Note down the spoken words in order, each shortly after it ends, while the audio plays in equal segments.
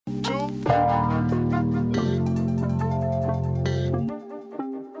It's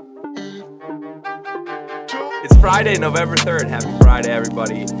Friday, November 3rd. Happy Friday,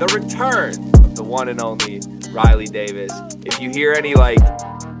 everybody. The return of the one and only Riley Davis. If you hear any,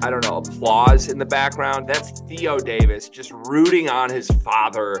 applause in the background, that's Theo Davis just rooting on his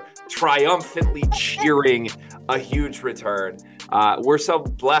father, triumphantly cheering a huge return. We're so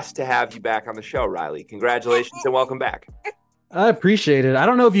blessed to have you back on the show, Riley. Congratulations and welcome back. I appreciate it. I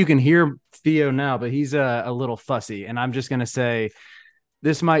don't know if you can hear Theo now, but he's a little fussy. And I'm just going to say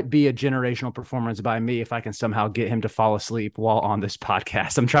this might be a generational performance by me if I can somehow get him to fall asleep while on this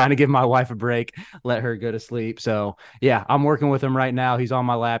podcast. I'm trying to give my wife a break, let her go to sleep. So, yeah, I'm working with him right now. He's on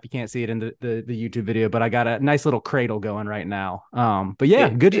my lap. You can't see it in the YouTube video, but I got a nice little cradle going right now. But, yeah,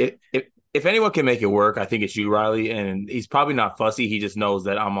 good. If anyone can make it work, I think it's you, Riley. And he's probably not fussy. He just knows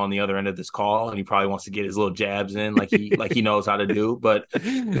that I'm on the other end of this call, and he probably wants to get his little jabs in, like he knows how to do. But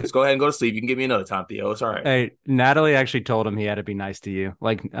just go ahead and go to sleep. You can give me another time, Theo. It's all right. Hey, Natalie actually told him he had to be nice to you.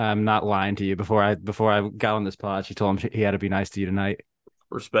 Like, I'm not lying to you. Before I got on this pod, she told him he had to be nice to you tonight.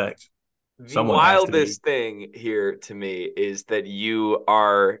 Respect. The wildest thing here to me is that you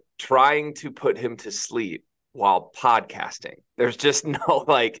are trying to put him to sleep while podcasting. There's just no,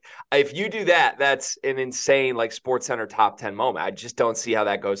 if you do that, that's an insane, SportsCenter top 10 moment. I just don't see how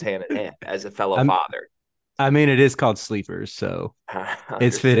that goes hand in hand as a fellow father. I mean, it is called Sleepers, so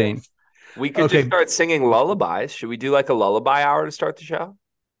it's fitting. We could just start singing lullabies. Should we do a lullaby hour to start the show?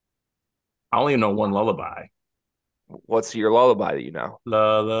 I only know one lullaby. What's your lullaby that you know?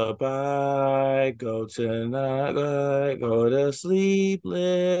 Lullaby, go tonight, go to sleep,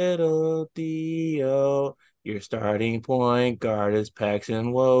 little Theo. Your starting point guard is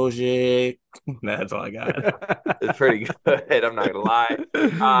Paxson Wojcik. That's all I got. It's pretty good. I'm not going to lie.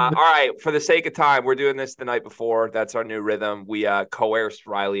 All right. For the sake of time, we're doing this the night before. That's our new rhythm. We coerced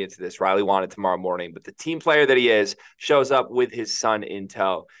Riley into this. Riley wanted tomorrow morning, but the team player that he is shows up with his son in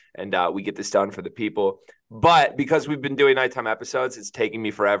tow, and we get this done for the people. But because we've been doing nighttime episodes, it's taking me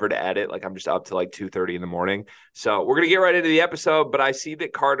forever to edit. I'm just up to 2:30 in the morning. So we're going to get right into the episode. But I see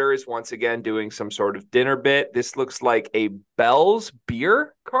that Carter is once again doing some sort of dinner bit. This looks like a Bell's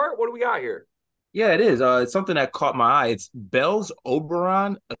beer cart. What do we got here? Yeah, it is. It's something that caught my eye. It's Bell's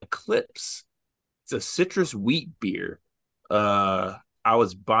Oberon Eclipse. It's a citrus wheat beer. I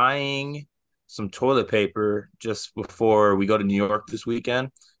was buying some toilet paper just before we go to New York this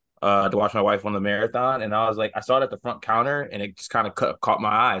weekend. To watch my wife on the marathon, and I was I saw it at the front counter, and it just kind of caught my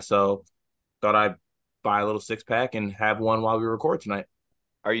eye. So thought I'd buy a little 6-pack and have one while we record tonight.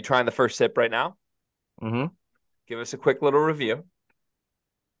 Are you trying the first sip right now? Mm-hmm. Give us a quick little review.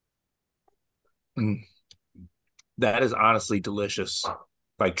 That is honestly delicious,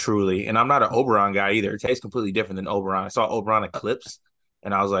 truly. And I'm not an Oberon guy either. It tastes completely different than Oberon. I saw Oberon Eclipse,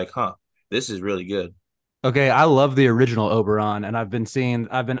 and I was like, this is really good. Okay, I love the original Oberon, and I've been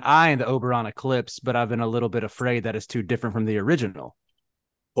eyeing the Oberon Eclipse, but I've been a little bit afraid that it's too different from the original.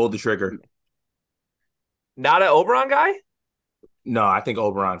 Pull the trigger. Not an Oberon guy? No, I think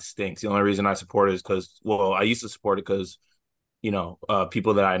Oberon stinks. The only reason I support it is because, I used to support it because,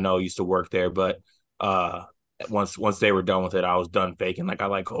 people that I know used to work there, but once they were done with it, I was done faking I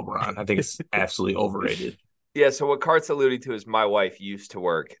like Oberon. I think it's absolutely overrated. Yeah, so what Cart's alluding to is my wife used to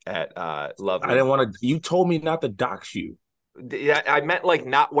work at Love. I didn't want to. You told me not to dox you. Yeah, I meant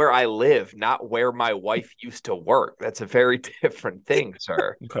not where I live, not where my wife used to work. That's a very different thing,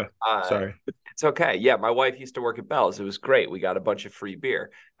 sir. Okay, sorry. It's okay. Yeah, my wife used to work at Bell's. It was great. We got a bunch of free beer.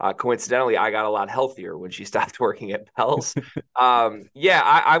 Coincidentally, I got a lot healthier when she stopped working at Bell's. I'm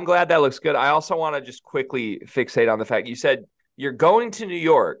glad that looks good. I also want to just quickly fixate on the fact you said you're going to New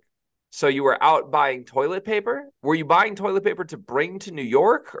York. So you were out buying toilet paper? Were you buying toilet paper to bring to New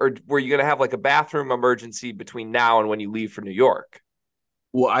York? Or were you going to have a bathroom emergency between now and when you leave for New York?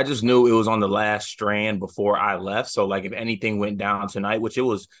 Well, I just knew it was on the last strand before I left. So if anything went down tonight, which it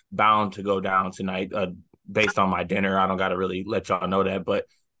was bound to go down tonight based on my dinner, I don't got to really let y'all know that. But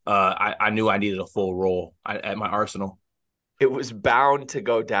I knew I needed a full roll at my arsenal. It was bound to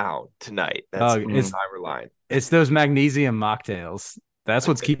go down tonight. That's my line. It's those magnesium mocktails. That's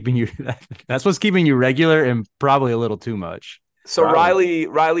what's keeping you. That's what's keeping you regular and probably a little too much. So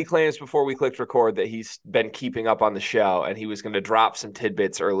Riley claims before we clicked record that he's been keeping up on the show, and he was going to drop some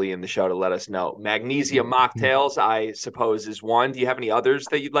tidbits early in the show to let us know. Magnesium mocktails, I suppose, is one. Do you have any others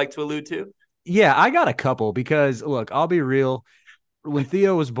that you'd like to allude to? Yeah, I got a couple because look, I'll be real. When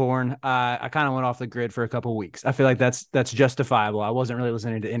Theo was born, I kind of went off the grid for a couple of weeks. I feel like that's justifiable. I wasn't really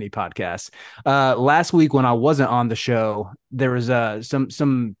listening to any podcasts. Last week when I wasn't on the show, there was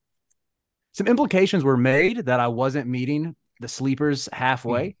some implications were made that I wasn't meeting the sleepers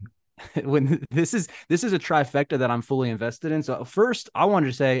halfway. when this is a trifecta that I'm fully invested in. So first, I wanted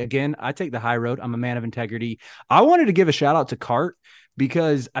to say again, I take the high road. I'm a man of integrity. I wanted to give a shout out to Cart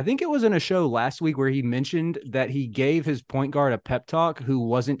because I think it was in a show last week where he mentioned that he gave his point guard a pep talk who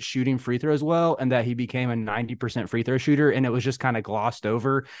wasn't shooting free throws well, and that he became a 90% free throw shooter, and it was just kind of glossed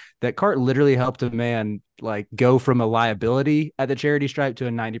over. That Cart literally helped a man like go from a liability at the charity stripe to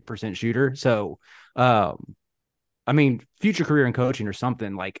a 90% shooter. So I mean, future career in coaching or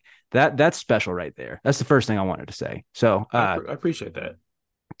something like that. That's special right there. That's the first thing I wanted to say. So I appreciate that.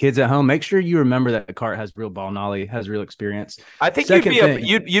 Kids at home, make sure you remember that Cart has real ball knowledge, has real experience. I think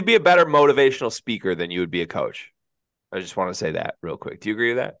you'd be a better motivational speaker than you would be a coach. I just want to say that real quick. Do you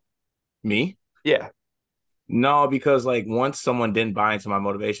agree with that? Me? Yeah. No, because like once someone didn't buy into my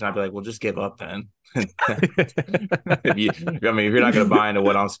motivation, I'd be like, well, just give up then. If you're not going to buy into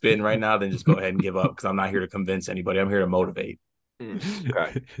what I'm spitting right now, then just go ahead and give up because I'm not here to convince anybody. I'm here to motivate.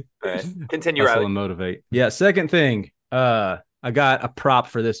 Okay. All right. Continue, Hustle Riley. and motivate. Yeah. Second thing, I got a prop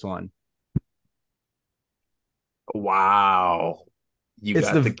for this one. Wow. You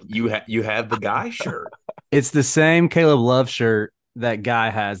have the guy shirt. It's the same Caleb Love shirt that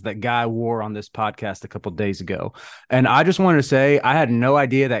guy wore on this podcast a couple days ago. And I just wanted to say, I had no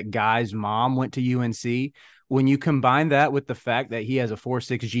idea that guy's mom went to UNC. When you combine that with the fact that he has a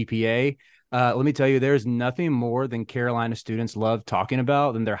 4.6 GPA, let me tell you, there's nothing more than Carolina students love talking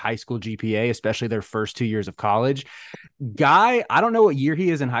about than their high school GPA, especially their first 2 years of college. Guy, I don't know what year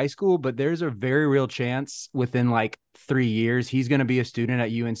he is in high school, but there's a very real chance within like 3 years, he's going to be a student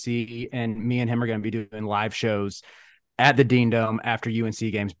at UNC, and me and him are going to be doing live shows at the Dean Dome after UNC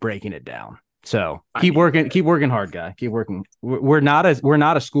games, breaking it down. So keep working hard, guy. Keep working. We're not a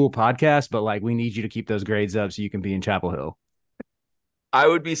school podcast, but like we need you to keep those grades up so you can be in Chapel Hill. I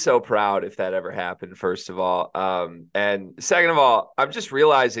would be so proud if that ever happened, first of all. And second of all, I'm just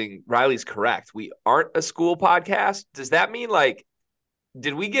realizing Riley's correct. We aren't a school podcast. Does that mean like,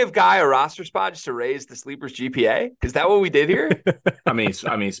 did we give Guy a roster spot just to raise the Sleepers GPA? Is that what we did here? I mean,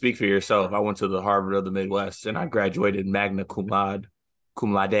 speak for yourself. I went to the Harvard of the Midwest and I graduated magna cum laude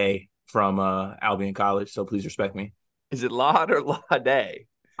from Albion College. So please respect me. Is it Laude or Laude?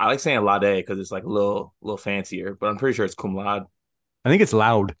 I like saying Laude because it's like a little fancier, but I'm pretty sure it's cum laude. I think it's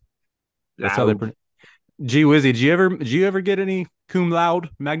loud. That's how they. Gee Wizzy, did you ever get any cum laude,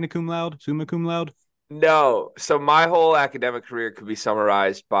 magna cum laude, summa cum laude? No. So my whole academic career could be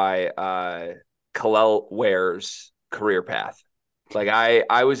summarized by Kalel Ware's career path. Like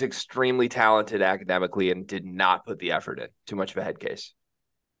I was extremely talented academically and did not put the effort in. Too much of a head case.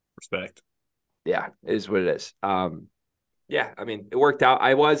 Respect. Yeah, it is what it is. Yeah, I mean, it worked out.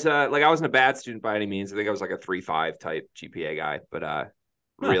 I wasn't a bad student by any means. I think I was like a 3.5 type GPA guy, but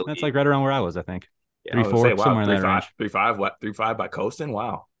really, that's like right around where I was. I think 3.4, somewhere in that range. 3.5, what? 3.5 by coasting?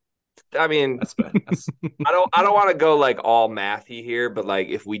 Wow. I mean, that's bad. I don't want to go like all mathy here, but like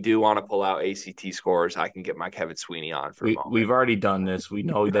if we do want to pull out ACT scores, I can get my Kevin Sweeney on for a moment. We've already done this. We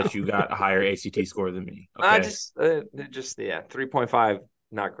know that you got a higher ACT score than me. Okay? I just 3.5,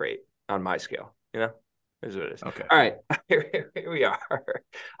 not great on my scale. You know. Is what it is. Okay. All right. Here we are.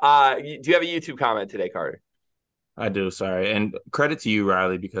 Do you have a YouTube comment today, Carter? I do. Sorry. And credit to you,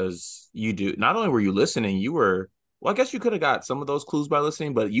 Riley, because you do. Not only were you listening, you were. Well, I guess you could have got some of those clues by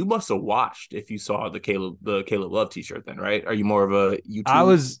listening, but you must have watched if you saw the Caleb Love T-shirt. Then, right? Are you more of a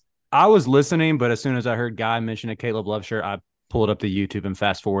YouTube? I was listening, but as soon as I heard Guy mention a Caleb Love shirt, I pulled up the YouTube and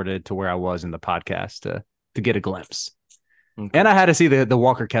fast forwarded to where I was in the podcast to get a glimpse. Okay. And I had to see the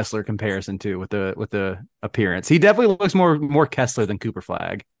Walker Kessler comparison too with the appearance. He definitely looks more Kessler than Cooper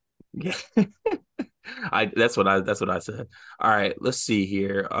Flagg. Yeah. That's what I said. All right, let's see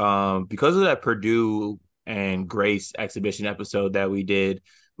here. Because of that Purdue and Grace exhibition episode that we did,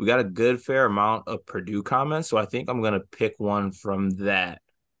 we got a good fair amount of Purdue comments. So I think I'm gonna pick one from that.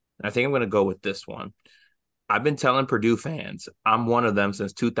 And I think I'm gonna go with this one. I've been telling Purdue fans, I'm one of them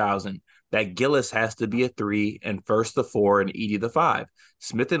since 2000, that Gillis has to be a 3 and First the 4 and Edey the 5.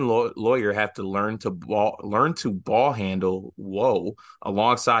 Smith and Lawyer have to learn to ball handle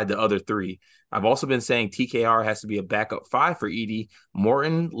alongside the other 3. I've also been saying TKR has to be a backup 5 for Edey.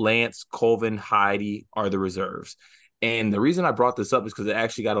 Morton, Lance, Colvin, Heidi are the reserves. And the reason I brought this up is because it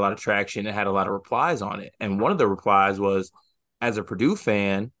actually got a lot of traction. It had a lot of replies on it. And one of the replies was, as a Purdue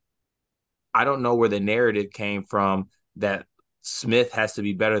fan, I don't know where the narrative came from that Smith has to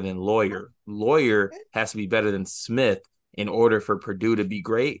be better than Lawyer. Lawyer has to be better than Smith in order for Purdue to be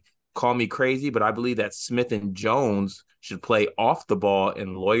great. Call me crazy, but I believe that Smith and Jones should play off the ball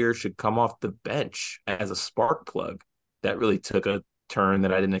and Lawyer should come off the bench as a spark plug. That really took a turn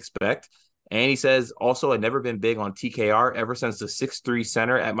that I didn't expect. And he says, also, I've never been big on TKR ever since the 6'3"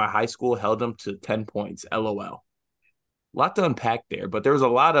 center at my high school held him to 10 points. LOL. A lot to unpack there, but there was a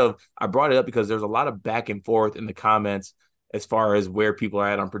lot of, I brought it up because there's a lot of back and forth in the comments as far as where people are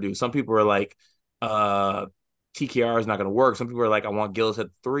at on Purdue. Some people are like, TKR is not going to work. Some people are like, I want Gillis at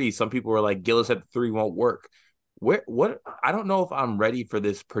the 3. Some people are like, Gillis at the 3 won't work. I don't know if I'm ready for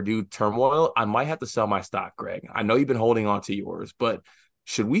this Purdue turmoil. I might have to sell my stock, Greg. I know you've been holding on to yours, but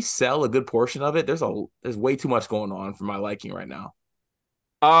should we sell a good portion of it? There's way too much going on for my liking right now.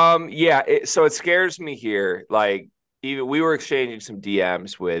 Yeah. So it scares me here. Like, even we were exchanging some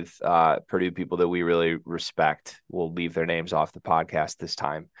DMs with Purdue people that we really respect. We'll leave their names off the podcast this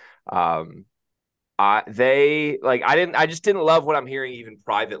time. I just didn't love what I'm hearing even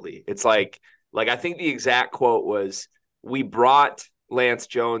privately. It's like I think the exact quote was, we brought Lance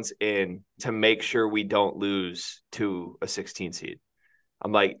Jones in to make sure we don't lose to a 16 seed.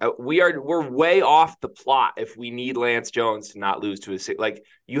 I'm like, we're way off the plot if we need Lance Jones to not lose to a six. Like,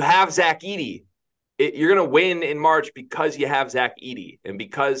 you have Zach Edey. You're going to win in March because you have Zach Edey and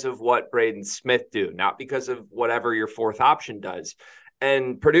because of what Braden Smith do, not because of whatever your fourth option does.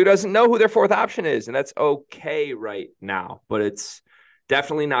 And Purdue doesn't know who their fourth option is, and that's okay right now, but it's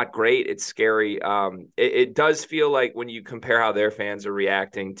definitely not great. It's scary. It does feel like when you compare how their fans are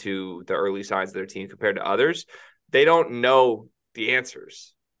reacting to the early signs of their team compared to others, they don't know the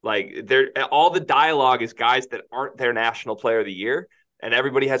answers. Like, all the dialogue is guys that aren't their national player of the year, and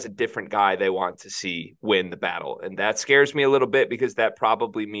everybody has a different guy they want to see win the battle. And that scares me a little bit because that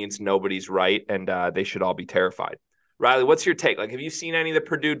probably means nobody's right, and they should all be terrified. Riley, what's your take? Like, have you seen any of the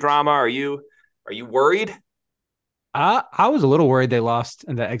Purdue drama? Are you worried? I was a little worried they lost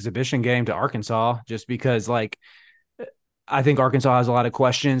in the exhibition game to Arkansas just because, like, I think Arkansas has a lot of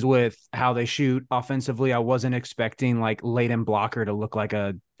questions with how they shoot offensively. I wasn't expecting, like, Leighton Blocker to look like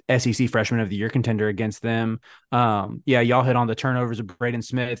a SEC Freshman of the Year contender against them. Yeah, y'all hit on the turnovers of Braden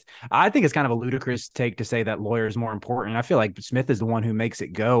Smith. I think it's kind of a ludicrous take to say that Lawyer is more important. I feel like Smith is the one who makes it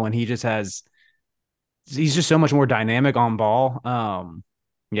go, and he's just so much more dynamic on ball.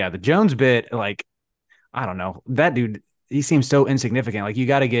 Yeah, the Jones bit, like, I don't know. That dude, he seems so insignificant. Like, you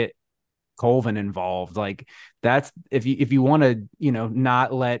got to get Colvin involved. Like, that's if you want to,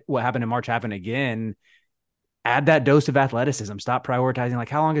 not let what happened in March happen again, add that dose of athleticism. Stop prioritizing. Like,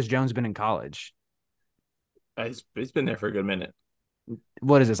 how long has Jones been in college? He's been there for a good minute.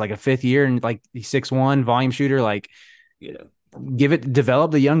 What is this, like a fifth year, and like he's 6'1", volume shooter? Like, yeah,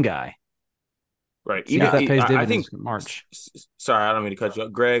 develop the young guy. Right. See if that pays dividends. I think March. Sorry, I don't mean to cut you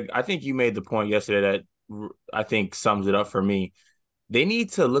up, Greg. I think you made the point yesterday that I think sums it up for me. They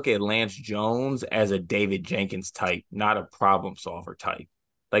need to look at Lance Jones as a David Jenkins type, not a problem solver type.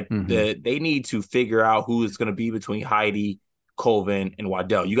 Like, they need to figure out who is going to be between Heide, Colvin, and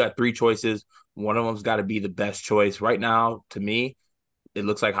Waddell. You got 3 choices. One of them's got to be the best choice. Right now, to me, it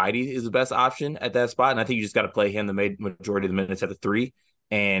looks like Heide is the best option at that spot. And I think you just got to play him the majority of the minutes at the 3.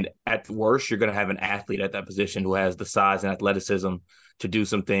 And at worst, you're going to have an athlete at that position who has the size and athleticism to do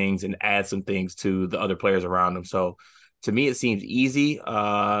some things and add some things to the other players around him. So to me, it seems easy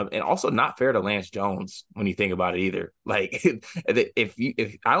and also not fair to Lance Jones when you think about it either. Like,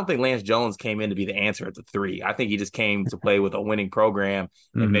 if I don't think Lance Jones came in to be the answer at the 3. I think he just came to play with a winning program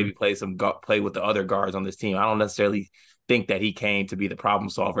and maybe play with the other guards on this team. I don't necessarily think that he came to be the problem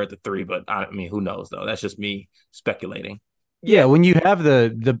solver at the 3, but I mean, who knows though? That's just me speculating. Yeah, when you have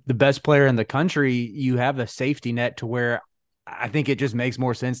the best player in the country, you have a safety net to where I think it just makes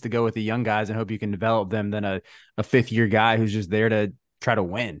more sense to go with the young guys and hope you can develop them than a fifth-year guy who's just there to try to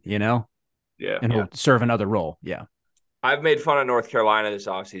win, Yeah. And he'll serve another role. Yeah. I've made fun of North Carolina this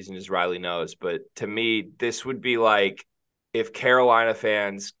offseason, as Riley knows, but to me, this would be like if Carolina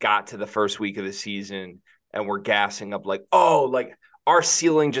fans got to the first week of the season and were gassing up like, oh, like our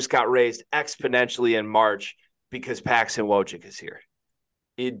ceiling just got raised exponentially in March because Paxton Wojcik is here.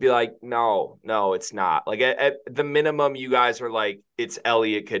 You'd be like, no, it's not. Like, at the minimum, you guys are like, it's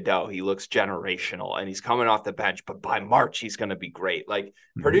Elliot Cadeau. He looks generational, and he's coming off the bench, but by March, he's going to be great. Like,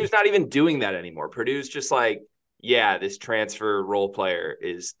 Purdue's not even doing that anymore. Purdue's just like, yeah, this transfer role player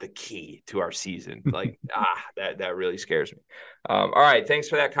is the key to our season. Like, that really scares me. All right, thanks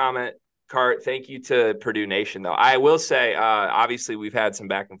for that comment, Cart. Thank you to Purdue Nation, though. I will say, obviously, we've had some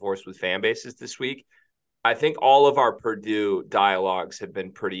back and forth with fan bases this week. I think all of our Purdue dialogues have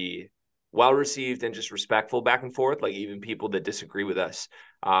been pretty well received and just respectful back and forth. Like, even people that disagree with us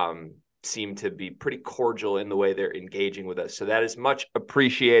seem to be pretty cordial in the way they're engaging with us. So that is much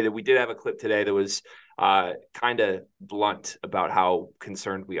appreciated. We did have a clip today that was kind of blunt about how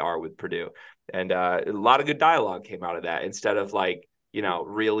concerned we are with Purdue. And a lot of good dialogue came out of that instead of, like,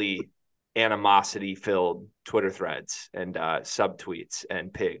 really animosity filled Twitter threads and subtweets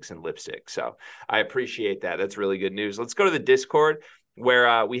and pigs and lipstick. So I appreciate that. That's really good news. Let's go to the Discord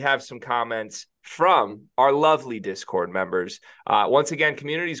where we have some comments from our lovely Discord members. Once again,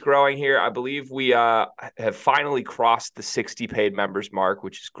 community is growing here. I believe we have finally crossed the 60 paid members mark,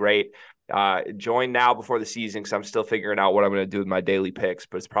 which is great. Join now before the season because I'm still figuring out what I'm going to do with my daily picks,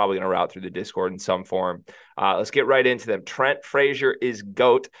 but it's probably going to route through the Discord in some form. Let's get right into them. Trent Frazier is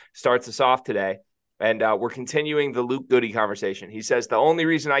GOAT, starts us off today. And we're continuing the Luke Goody conversation. He says, the only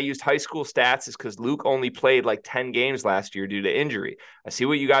reason I used high school stats is because Luke only played like 10 games last year due to injury. I see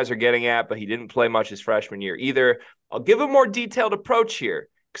what you guys are getting at, but he didn't play much his freshman year either. I'll give a more detailed approach here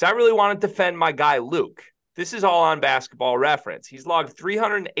because I really want to defend my guy, Luke. This is all on Basketball Reference. He's logged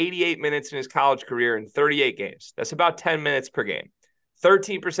 388 minutes in his college career in 38 games. That's about 10 minutes per game.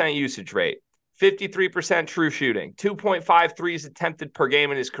 13% usage rate, 53% true shooting, 2.5 threes attempted per game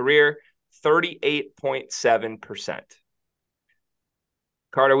in his career, 38.7%.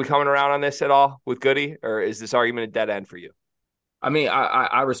 Carter, are we coming around on this at all with Goody, or is this argument a dead end for you? I mean,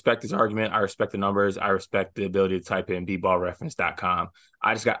 I respect his argument. I respect the numbers. I respect the ability to type in bballreference.com.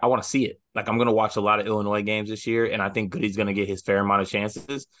 I want to see it. Like, I'm going to watch a lot of Illinois games this year, and I think Goody's going to get his fair amount of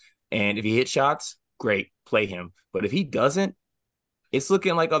chances. And if he hits shots, great, play him. But if he doesn't, it's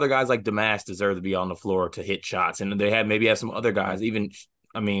looking like other guys like Damas deserve to be on the floor to hit shots. And they maybe have some other guys, even,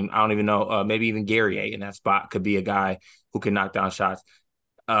 I mean, I don't even know, maybe even Guerrier in that spot could be a guy who can knock down shots.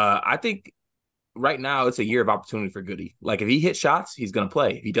 I think right now it's a year of opportunity for Goody. Like, if he hits shots, he's going to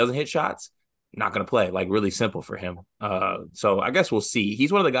play. If he doesn't hit shots, not going to play. Like, really simple for him. So I guess we'll see.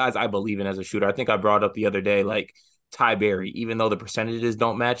 He's one of the guys I believe in as a shooter. I think I brought up the other day, like Ty Berry, even though the percentages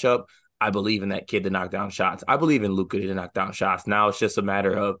don't match up, I believe in that kid to knock down shots. I believe in Luke Goody to knock down shots. Now it's just a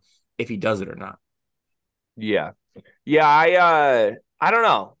matter of if he does it or not. Yeah. Yeah. I don't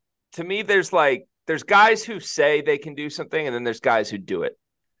know. To me, there's guys who say they can do something, and then there's guys who do it.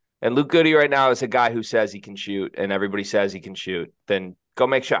 And Luke Goody right now is a guy who says he can shoot, and everybody says he can shoot. Then go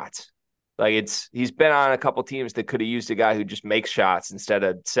make shots. Like, he's been on a couple teams that could have used a guy who just makes shots instead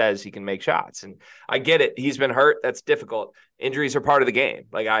of says he can make shots. And I get it. He's been hurt. That's difficult. Injuries are part of the game.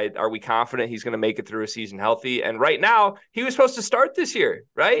 Like, are we confident he's going to make it through a season healthy? And right now, he was supposed to start this year,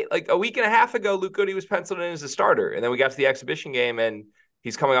 right? Like, a week and a half ago, Luke Goody was penciled in as a starter. And then we got to the exhibition game, and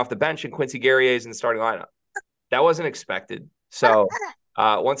he's coming off the bench, and Quincy Guerrier is in the starting lineup. That wasn't expected. So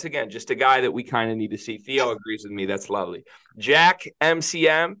once again, just a guy that we kind of need to see. Theo agrees with me. That's lovely. Jack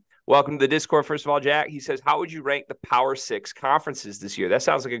MCM, welcome to the Discord. First of all, Jack, he says, how would you rank the Power Six conferences this year? That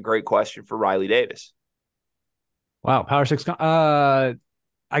sounds like a great question for Riley Davis. Wow, Power Six. I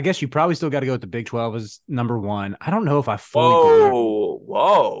guess you probably still got to go with the Big 12 as number one. I don't know if I fully.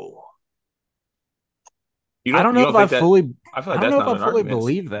 Whoa. I don't know if I fully. I feel like I don't know if I fully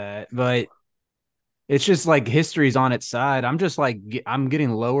believe that, but it's just like history's on its side. I'm just like, I'm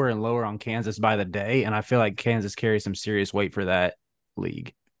getting lower and lower on Kansas by the day, and I feel like Kansas carries some serious weight for that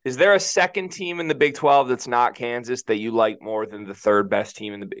league. Is there a second team in the Big 12 that's not Kansas that you like more than the third best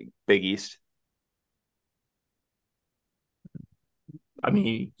team in the Big East? I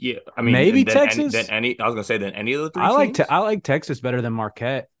mean, yeah. I mean, maybe Texas. I was gonna say any of the three. I like Texas better than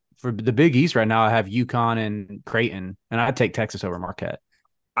Marquette. For the Big East right now, I have UConn and Creighton, and I'd take Texas over Marquette.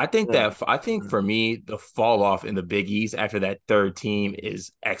 I think for me, the fall off in the Big East after that third team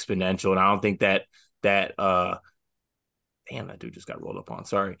is exponential. And I don't think that damn, that dude just got rolled up on.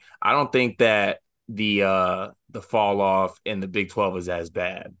 Sorry. I don't think that the fall off in the Big 12 is as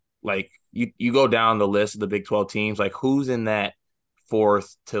bad. Like, you go down the list of the Big 12 teams, like, who's in that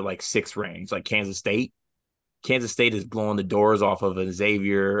 4th to like 6th range? Like, Kansas State. Kansas State is blowing the doors off of a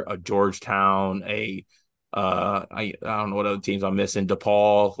Xavier, a Georgetown, I don't know what other teams I'm missing.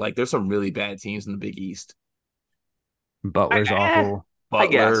 DePaul. Like, there's some really bad teams in the Big East. Butler's awful.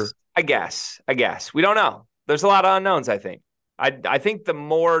 Butler. I guess. We don't know. There's a lot of unknowns, I think. I think the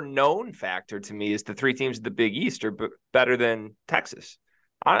more known factor to me is the three teams of the Big East are better than Texas.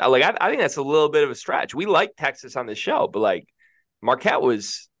 I think that's a little bit of a stretch. We like Texas on this show, but like, Marquette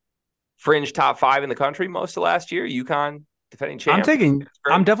was fringe top 5 in the country most of last year. UConn, defending champ.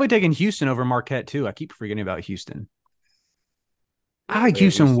 I'm definitely taking Houston over Marquette too. I keep forgetting about Houston. I like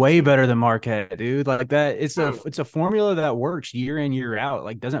Houston way better than Marquette, dude. Like that, it's a formula that works year in, year out.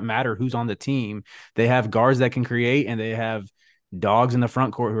 Like, doesn't matter who's on the team. They have guards that can create, and they have dogs in the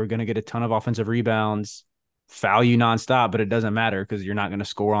front court who are going to get a ton of offensive rebounds, foul you nonstop, but it doesn't matter because you're not going to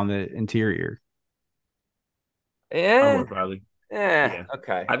score on the interior. Yeah. I'm with Riley. Yeah.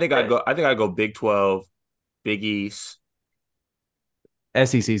 Okay. I think I'd go Big 12, Big East.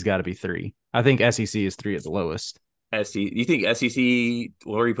 SEC's got to be 3. I think SEC is 3 at the lowest. SEC. You think SEC?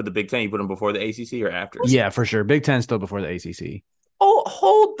 Where you put the Big Ten? You put them before the ACC or after? Yeah, for sure. Big Ten still before the ACC. Oh,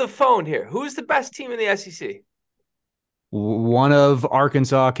 hold the phone here. Who's the best team in the SEC? One of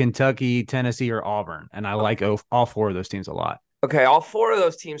Arkansas, Kentucky, Tennessee, or Auburn, and I like all four of those teams a lot. Okay, all four of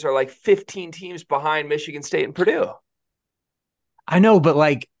those teams are like 15 teams behind Michigan State and Purdue. I know, but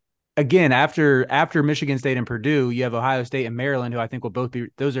like again, after Michigan State and Purdue, you have Ohio State and Maryland, who I think will both be.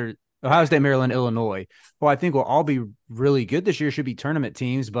 Those are Ohio State, Maryland, Illinois, who I think will all be really good this year. Should be tournament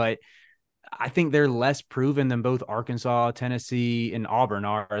teams, but I think they're less proven than both Arkansas, Tennessee, and Auburn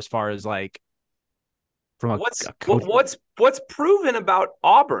are as far as like from what's proven about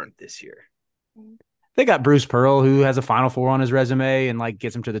Auburn this year. They got Bruce Pearl, who has a Final Four on his resume and like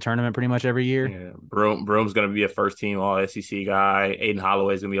gets him to the tournament pretty much every year. Yeah, Broom's going to be a first team All SEC guy. Aiden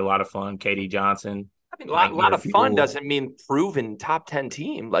Holloway is going to be a lot of fun. KD Johnson. I mean, a lot of fun doesn't mean proven top 10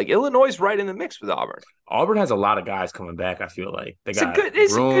 team. Like Illinois is right in the mix with Auburn. Auburn has a lot of guys coming back. I feel like it's a good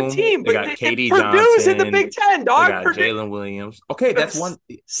team. They got KD Purdue's Johnson in the Big Ten, dog. They got Jalen Williams. Okay, that's one.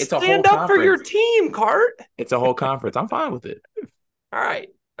 It's a whole stand up for your team, Cart. It's a whole conference. I'm fine with it. All right.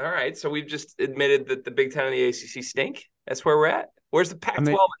 So we've just admitted that the Big Ten and the ACC stink. That's where we're at. Where's the Pac-12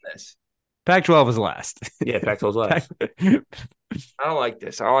 in this? Pac-12 is last. Yeah, Pac-12 is last. I don't like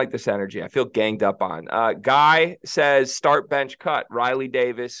this. I don't like this energy. I feel ganged up on. Guy says start, bench, cut. Riley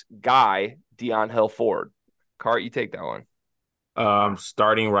Davis, Guy, Deion Hill, Ford. Cart, you take that one.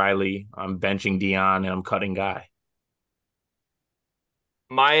 Starting Riley. I'm benching Deion, and I'm cutting Guy.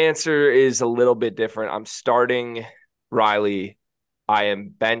 My answer is a little bit different. I'm starting Riley. I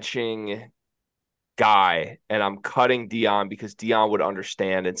am benching Guy, and I'm cutting Deion because Deion would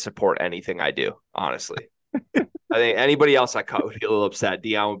understand and support anything I do, honestly. I think anybody else I cut would be a little upset.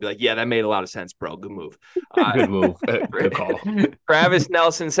 Deion would be like, yeah, that made a lot of sense, bro. Good move. Good move. Good call. Travis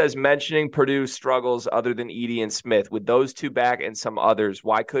Nelson says, mentioning Purdue's struggles other than Edey and Smith, with those two back and some others,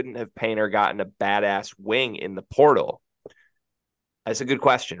 why couldn't have Painter gotten a badass wing in the portal? That's a good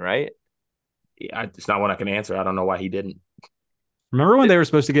question, right? Yeah, it's not one I can answer. I don't know why he didn't. Remember when they were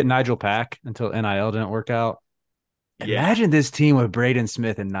supposed to get Nigel Pack until NIL didn't work out? Yeah. Imagine this team with Braden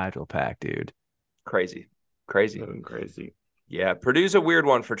Smith and Nigel Pack, dude. Crazy. Yeah, Purdue's a weird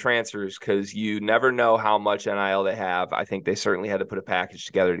one for transfers because you never know how much NIL they have. I think they certainly had to put a package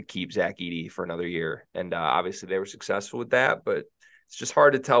together to keep Zach Edey for another year. And obviously they were successful with that, but it's just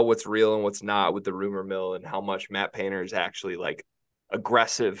hard to tell what's real and what's not with the rumor mill and how much Matt Painter is actually like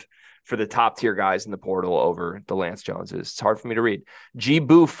aggressive for the top tier guys in the portal over the Lance Joneses. It's hard for me to read.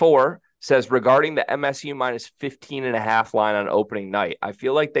 G-Boo4 says, regarding the MSU minus 15.5 line on opening night, I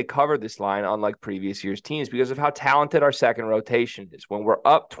feel like they covered this line unlike previous year's teams because of how talented our second rotation is. When we're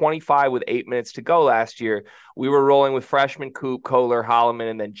up 25 with 8 minutes to go last year, we were rolling with freshman Coop, Kohler, Holloman,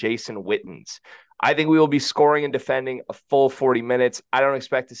 and then Jason Wittens. I think we will be scoring and defending a full 40 minutes. I don't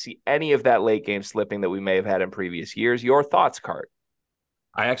expect to see any of that late game slipping that we may have had in previous years. Your thoughts, Cart?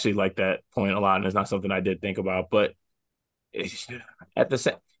 I actually like that point a lot, and it's not something I did think about. But at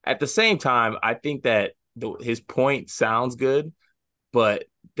the same time, I think that his point sounds good, but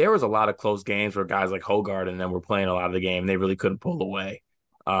there was a lot of close games where guys like Hoggard and them were playing a lot of the game, and they really couldn't pull away.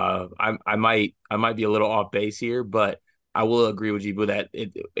 I might be a little off base here, but I will agree with you that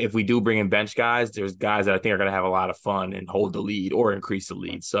if we do bring in bench guys, there's guys that I think are going to have a lot of fun and hold the lead or increase the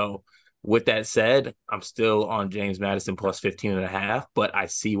lead. So with that said, I'm still on James Madison plus 15.5, but I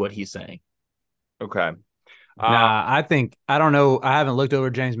see what he's saying. Okay. I don't know. I haven't looked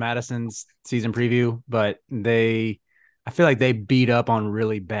over James Madison's season preview, but I feel like they beat up on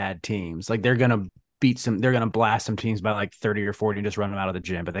really bad teams. Like they're going to blast some teams by like 30 or 40 and just run them out of the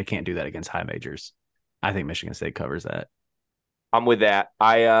gym, but they can't do that against high majors. I think Michigan State covers that. I'm with that.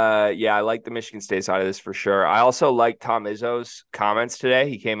 I like the Michigan State side of this for sure. I also like Tom Izzo's comments today.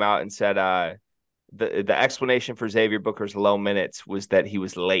 He came out and said the explanation for Xavier Booker's low minutes was that he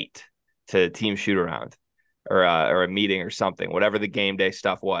was late to team shoot around or a meeting or something, whatever the game day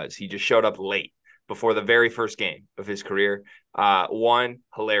stuff was. He just showed up late before the very first game of his career. One,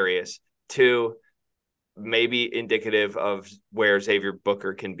 hilarious. Two, maybe indicative of where Xavier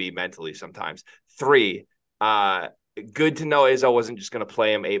Booker can be mentally sometimes. Three, good to know Izzo wasn't just going to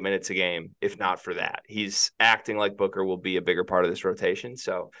play him 8 minutes a game, if not for that. He's acting like Booker will be a bigger part of this rotation.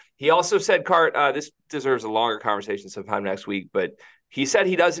 So he also said, Cart, this deserves a longer conversation sometime next week, but he said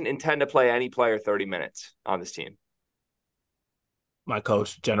he doesn't intend to play any player 30 minutes on this team. My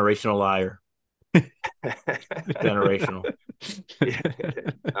coach, generational liar. Generational. Yeah.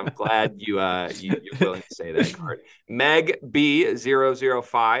 I'm glad you're willing to say that, Card. Meg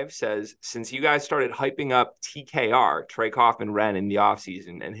B005 says, since you guys started hyping up TKR, Trey Kaufman-Renn, in the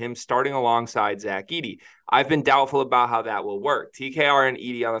offseason, and him starting alongside Zach Edey, I've been doubtful about how that will work. TKR and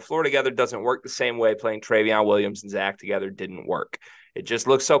Edey on the floor together doesn't work the same way playing Travion Williams and Zach together didn't work. It just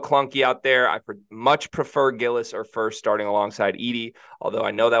looks so clunky out there. I much prefer Gillis or First starting alongside Edey, although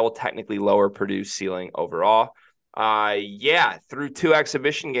I know that will technically lower Purdue's ceiling overall. Yeah, through 2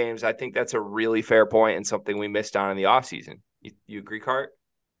 exhibition games, I think that's a really fair point and something we missed on in the offseason. You agree, Cart?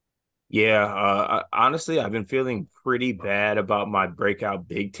 Yeah, honestly, I've been feeling pretty bad about my breakout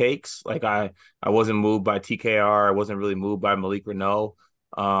big takes. Like I wasn't moved by TKR. I wasn't really moved by Malik Reneau.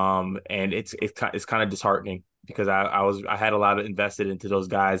 And it's kind of disheartening because I had a lot of invested into those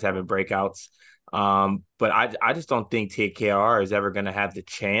guys having breakouts. But I just don't think TKR is ever going to have the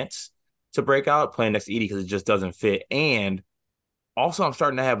chance to break out playing next to Edey because it just doesn't fit. And also, I'm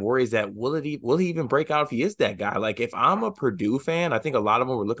starting to have worries that will he even break out if he is that guy? Like, if I'm a Purdue fan, I think a lot of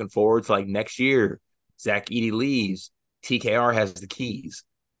them were looking forward to like next year. Zach Edey leaves, TKR has the keys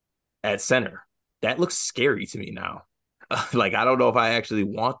at center. That looks scary to me now. Like, I don't know if I actually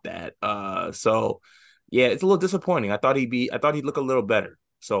want that. So yeah, it's a little disappointing. I thought he'd look a little better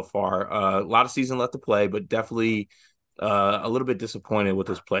so far. A lot of season left to play, but definitely a little bit disappointed with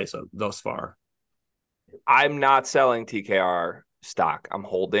his play thus far. I'm not selling TKR stock. I'm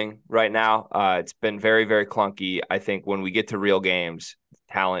holding right now. It's been very, very clunky. I think when we get to real games,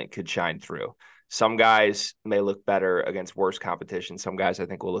 talent could shine through. Some guys may look better against worse competition. Some guys I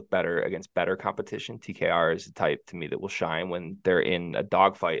think will look better against better competition. TKR is the type to me that will shine when they're in a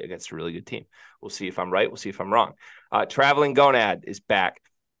dogfight against a really good team. We'll see if I'm right. We'll see if I'm wrong. Traveling Gonad is back.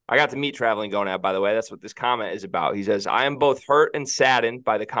 I got to meet Traveling Gonad, by the way. That's what this comment is about. He says, I am both hurt and saddened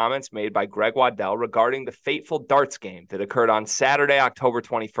by the comments made by Greg Waddell regarding the fateful darts game that occurred on Saturday, October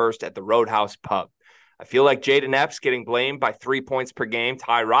 21st at the Roadhouse Pub. I feel like Jaden Epps getting blamed by 3 points per game,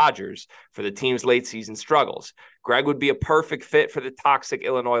 Ty Rodgers, for the team's late season struggles. Greg would be a perfect fit for the toxic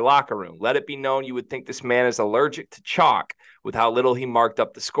Illinois locker room. Let it be known you would think this man is allergic to chalk with how little he marked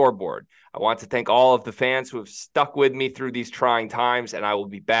up the scoreboard. I want to thank all of the fans who have stuck with me through these trying times, and I will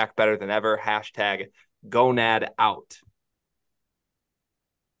be back better than ever. Hashtag Gonad out.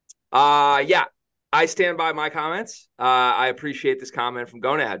 Yeah, I stand by my comments. I appreciate this comment from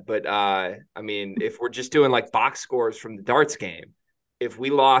Gonad, but I mean, if we're just doing like box scores from the darts game, if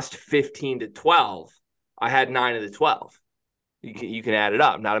we lost 15-12, I had 9 of the 12. You can add it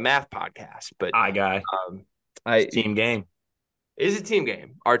up. I'm not a math podcast, but Team game. It is a team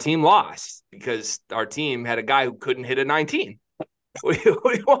game. Our team lost because our team had a guy who couldn't hit a 19. What do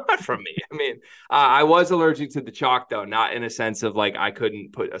you want from me? I mean, I was allergic to the chalk, though, not in a sense of like I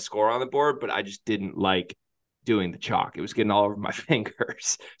couldn't put a score on the board, but I just didn't like doing the chalk. It was getting all over my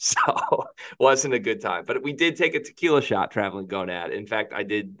fingers. So wasn't a good time. But we did take a tequila shot, Traveling Gonad. In fact, I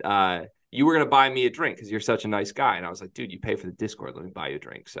did. You were going to buy me a drink because you're such a nice guy. And I was like, dude, you pay for the Discord. Let me buy you a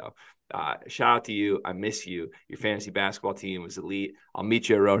drink. So shout out to you. I miss you. Your fantasy basketball team was elite. I'll meet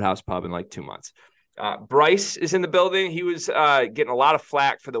you at Roadhouse Pub in like 2 months. Bryce is in the building. He was getting a lot of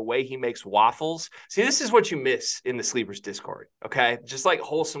flack for the way he makes waffles. See, this is what you miss in the Sleepers Discord, okay? Just like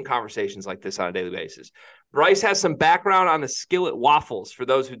wholesome conversations like this on a daily basis. Bryce has some background on the skillet waffles, for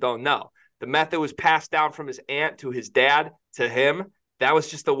those who don't know. The method was passed down from his aunt to his dad to him. That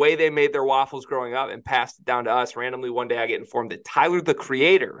was just the way they made their waffles growing up and passed it down to us. Randomly, one day I get informed that Tyler, the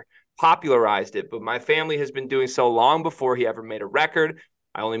Creator, popularized it, but my family has been doing so long before he ever made a record.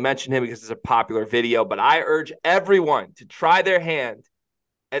 I only mention him because it's a popular video, but I urge everyone to try their hand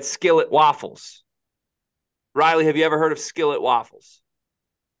at skillet waffles. Riley, have you ever heard of skillet waffles?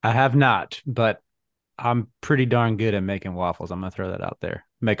 I have not, but I'm pretty darn good at making waffles. I'm going to throw that out there.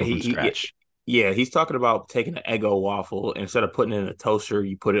 Make them from scratch. Yeah, he's talking about taking an Eggo waffle. Instead of putting it in a toaster,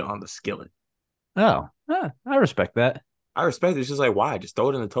 you put it on the skillet. Oh, I respect that. I respect it. It's just like, why? Just throw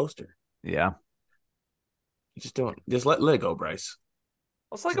it in the toaster. Yeah. You just don't. Just let it go, Bryce.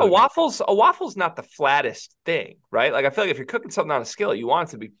 It's like a waffle's not the flattest thing, right? Like I feel like if you're cooking something on a skillet, you want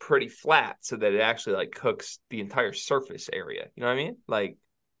it to be pretty flat so that it actually like cooks the entire surface area. You know what I mean? Like,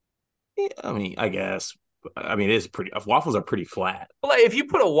 yeah, I mean, I guess. I mean, it is pretty. Waffles are pretty flat. Well, like if you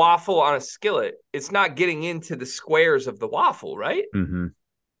put a waffle on a skillet, it's not getting into the squares of the waffle, right? Mm-hmm.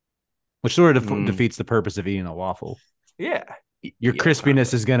 Which sort of defeats the purpose of eating a waffle. Yeah, your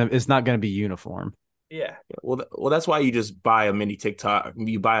crispiness is not gonna be uniform. Yeah. Well, that's why you just buy a mini TikTok.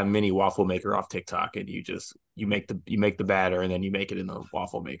 You buy a mini waffle maker off TikTok, and you make the batter, and then you make it in the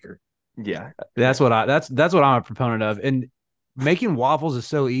waffle maker. Yeah, that's what I'm a proponent of. And Making waffles is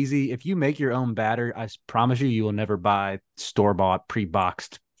so easy. If you make your own batter, I promise you will never buy store-bought,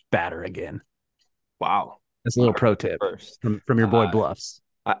 pre-boxed batter again. Wow. That's a little pro tip First. from your boy Bluffs.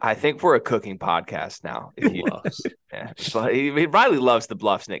 I think we're a cooking podcast now. If you, Bluffs. yeah. Riley loves the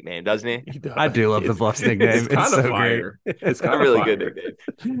Bluffs nickname, doesn't he? I do love the Bluffs nickname. It's kind It's of so fire. It's A kind of really fire. good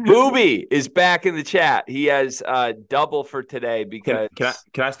nickname. Booby is back in the chat. He has double for today because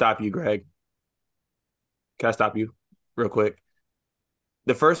Can I stop you, Greg? Can I stop you real quick?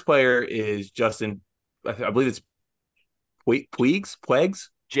 The first player is Justin. I believe it's Puigs.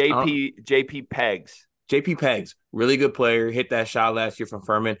 JP Pegs. JP Pegs, really good player. Hit that shot last year from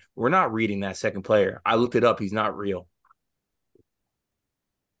Furman. We're not reading that second player. I looked it up. He's not real.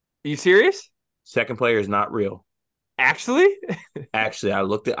 Are you serious? Second player is not real. Actually? Actually,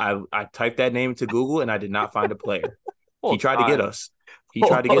 I typed that name into Google and I did not find a player. He tried to get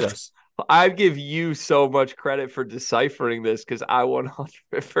us. I'd give you so much credit for deciphering this because I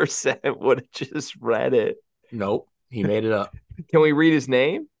 100% would have just read it. Nope, he made it up. Can we read his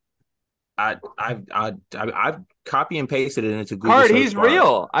name? I copy and pasted it into Google. Hard, he's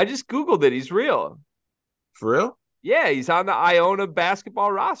real. I just Googled it. He's real. For real? Yeah, he's on the Iona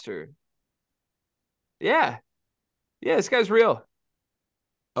basketball roster. Yeah. Yeah, this guy's real.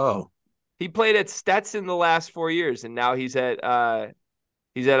 Oh. He played at Stetson the last 4 years, and now he's at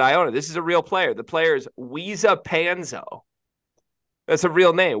Iona. This is a real player. The player is Weeza Panzo. That's a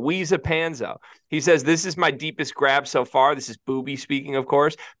real name, Weeza Panzo. He says, this is my deepest grab so far. This is Booby speaking, of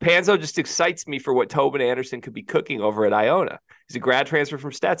course. Panzo just excites me for what Tobin Anderson could be cooking over at Iona. He's a grad transfer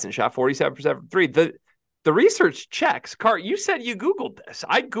from Stetson, shot 47% from three. The research checks. Cart, you said you Googled this.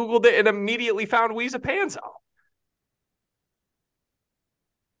 I Googled it and immediately found Weeza Panzo.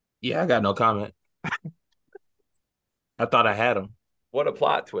 Yeah, I got no comment. I thought I had him. What a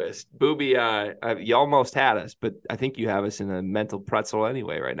plot twist. Booby, you almost had us, but I think you have us in a mental pretzel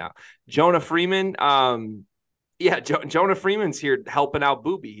anyway right now. Jonah Freeman, Jonah Freeman's here helping out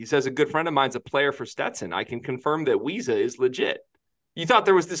Booby. He says a good friend of mine's a player for Stetson. I can confirm that Weeza is legit. You thought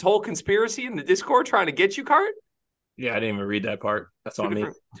there was this whole conspiracy in the Discord trying to get you, Cart? Yeah, I didn't even read that part. That's on me.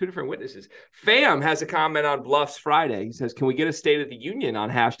 Two different witnesses. Fam has a comment on Bluffs Friday. He says, can we get a State of the Union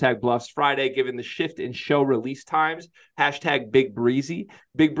on hashtag Bluffs Friday, given the shift in show release times? Hashtag Big Breezy.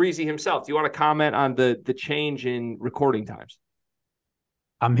 Big Breezy himself. Do you want to comment on the change in recording times?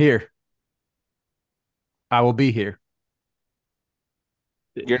 I'm here. I will be here.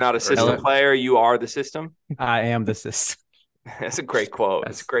 You're not a system player. You are the system. I am the system. That's a great quote.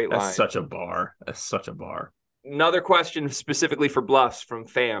 That's a great line. That's such a bar. Another question specifically for Bluffs from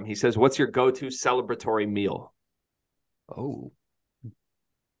Fam. He says, what's your go-to celebratory meal? Oh,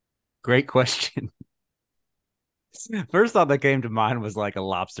 great question. First thought that came to mind was like a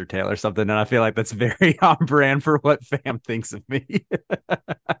lobster tail or something, and I feel like that's very on brand for what Fam thinks of me.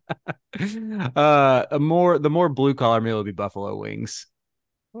 The more blue collar meal would be buffalo wings.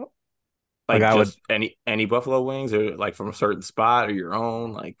 Like I just would any buffalo wings, or like from a certain spot, or your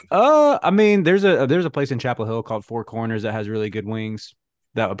own. Like I mean, there's a place in Chapel Hill called Four Corners that has really good wings.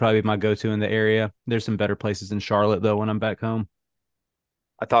 That would probably be my go-to in the area. There's some better places in Charlotte though when I'm back home.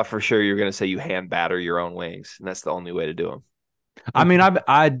 I thought for sure you were going to say you hand batter your own wings, and that's the only way to do them. I mean,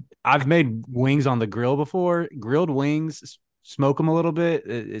 I've made wings on the grill before. Grilled wings, smoke them a little bit.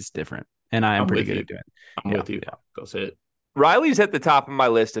 It's different, and I'm pretty good at doing it. I'm with you. Go say it. Riley's at the top of my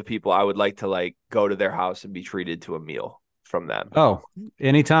list of people I would like to go to their house and be treated to a meal from them. Oh,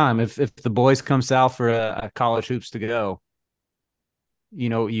 anytime. If the boys come south for a college hoops to go, you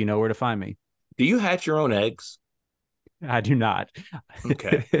know where to find me. Do you hatch your own eggs? I do not.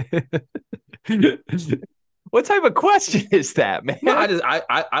 Okay. What type of question is that, man? No,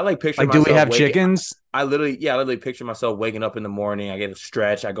 I like picture. Like, do we have chickens? I literally picture myself waking up in the morning. I get a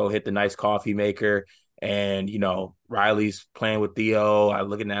stretch. I go hit the nice coffee maker. And, Riley's playing with Theo. I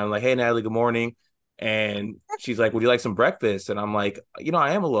look at Natalie, I'm like, hey, Natalie, good morning. And she's like, would you like some breakfast? And I'm like,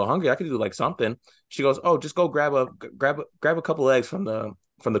 I am a little hungry. I could do like something. She goes, oh, just go grab a couple of eggs from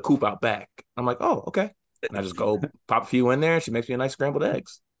the coop out back. I'm like, oh, okay. And I just go pop a few in there. And she makes me a nice scrambled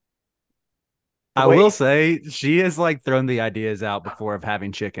eggs. I will say she has thrown the ideas out before of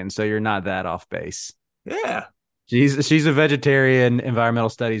having chicken. So you're not that off base. Yeah. She's a vegetarian environmental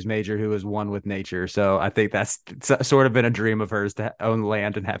studies major who is one with nature. So I think that's sort of been a dream of hers to own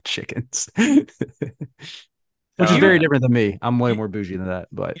land and have chickens, which is very different than me. I'm way more bougie than that.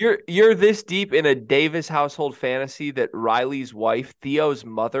 But you're this deep in a Davis household fantasy that Riley's wife, Theo's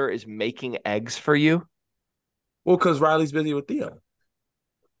mother, is making eggs for you. Well, because Riley's busy with Theo.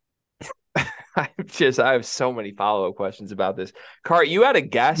 I have so many follow-up questions about this. Cart, you had a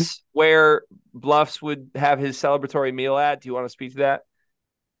guess where Bluffs would have his celebratory meal at. Do you want to speak to that?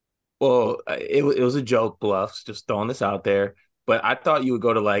 Well, it was a joke, Bluffs, just throwing this out there. But I thought you would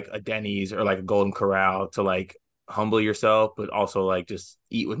go to like a Denny's or like a Golden Corral to like humble yourself, but also like just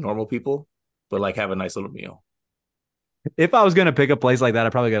eat with normal people, but like have a nice little meal. If I was gonna pick a place like that,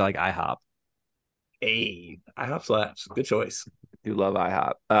 I'd probably go to like IHOP. Hey, IHOP slaps. Good choice. Do love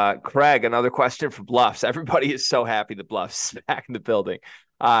IHOP. Craig, another question for Bluffs. Everybody is so happy the Bluffs is back in the building.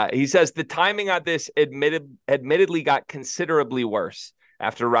 He says the timing on this admittedly got considerably worse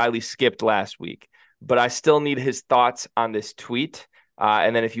after Riley skipped last week, but I still need his thoughts on this tweet.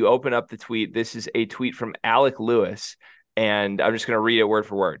 And then if you open up the tweet, this is a tweet from Alec Lewis, and I'm just going to read it word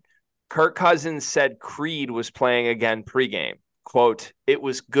for word. Kirk Cousins said Creed was playing again pregame. Quote, it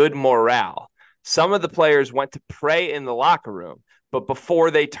was good morale. Some of the players went to pray in the locker room, but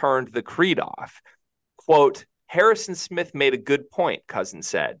before they turned the Creed off. Quote, Harrison Smith made a good point, Cousins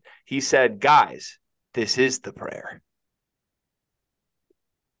said. He said, guys, this is the prayer.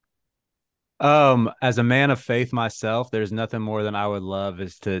 As a man of faith myself, there's nothing more than I would love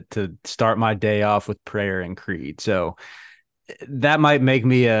is to start my day off with prayer and Creed. So that might make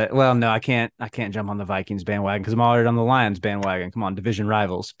me no, I can't jump on the Vikings bandwagon because I'm already on the Lions bandwagon. Come on, division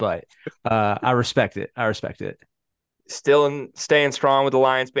rivals. But I respect it. Still staying strong with the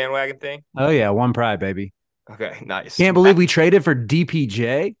Lions bandwagon thing? Oh yeah, one pride, baby. Okay, nice. Can't believe we traded for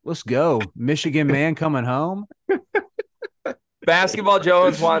DPJ. Let's go. Michigan man coming home. Basketball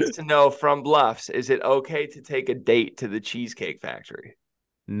Jones wants to know from Bluffs, is it okay to take a date to the Cheesecake Factory?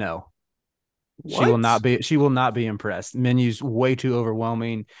 No. What? She will not be impressed. Menu's way too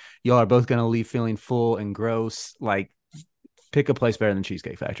overwhelming. Y'all are both going to leave feeling full and gross. Like, pick a place better than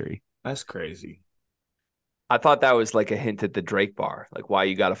Cheesecake Factory. That's crazy. I thought that was like a hint at the Drake bar. Like, why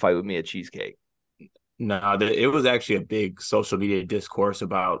you got to fight with me at Cheesecake? No, it was actually a big social media discourse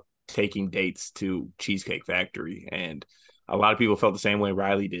about taking dates to Cheesecake Factory. And a lot of people felt the same way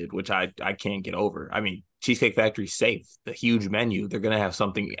Riley did, which I can't get over. I mean, Cheesecake Factory's safe. The huge menu. They're going to have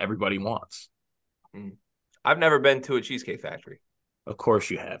something everybody wants. I've never been to a Cheesecake Factory. Of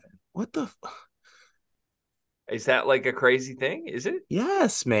course you haven't. What the? Is that like a crazy thing? Is it?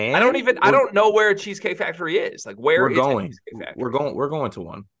 Yes, man. I don't know where a Cheesecake Factory is. Like, where we're is going? A Cheesecake Factory? We're going to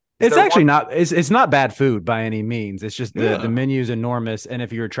one. It's actually not. It's not bad food by any means. It's just the Yeah. menu's enormous, and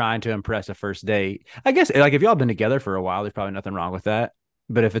if you're trying to impress a first date, I guess like if y'all been together for a while, there's probably nothing wrong with that.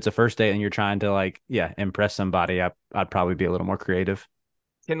 But if it's a first date and you're trying to impress somebody, I'd probably be a little more creative.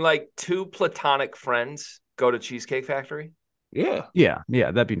 Can like two platonic friends go to Cheesecake Factory? Yeah. Yeah,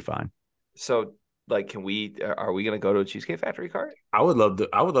 that'd be fine. So, like, are we going to go to a Cheesecake Factory, Cart? I would love to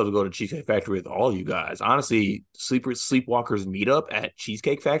go to Cheesecake Factory with all you guys. Honestly, Sleepwalkers meetup at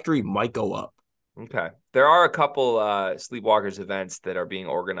Cheesecake Factory might go up. Okay. There are a couple Sleepwalkers events that are being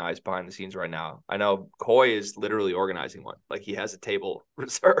organized behind the scenes right now. I know Coy is literally organizing one. Like, he has a table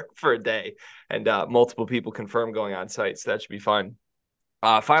reserved for a day, and multiple people confirm going on site. So that should be fun.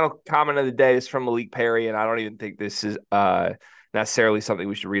 Final comment of the day is from Malik Perry, and I don't even think this is necessarily something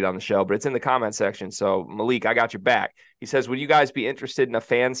we should read on the show, but it's in the comment section. So, Malik, I got your back. He says, would you guys be interested in a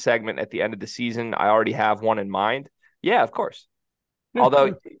fan segment at the end of the season? I already have one in mind. Yeah, of course.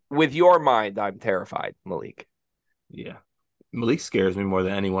 Although, with your mind, I'm terrified, Malik. Yeah. Malik scares me more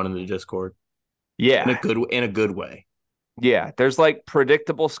than anyone in the Discord. Yeah. In a good way. Yeah, there's like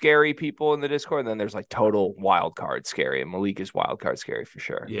predictable scary people in the Discord, and then there's like total wild card scary, and Malik is wild card scary for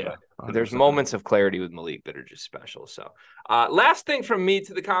sure. Yeah, but there's moments of clarity with Malik that are just special. So, last thing from me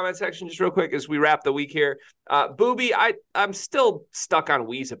to the comment section, just real quick, as we wrap the week here. Booby, I'm still stuck on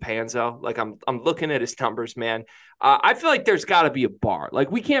Weeza Panzo. Like I'm looking at his numbers, man. I feel like there's got to be a bar.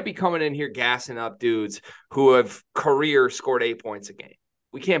 Like we can't be coming in here gassing up dudes who have career scored 8 points a game.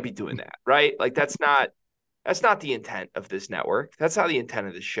 We can't be doing that, right? Like that's not the intent of this network. That's not the intent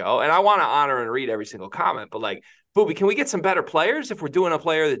of this show. And I want to honor and read every single comment, but like, Booby, can we get some better players if we're doing a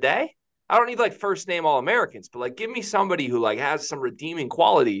player of the day? I don't need like first name All-Americans, but like give me somebody who like has some redeeming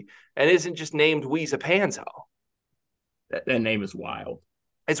quality and isn't just named Weeza Panzo. That name is wild.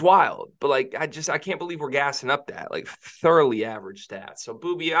 It's wild, but like I can't believe we're gassing up that like thoroughly average stats. So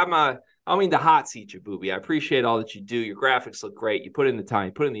Booby, the hot seat you, Booby. I appreciate all that you do. Your graphics look great. You put in the time,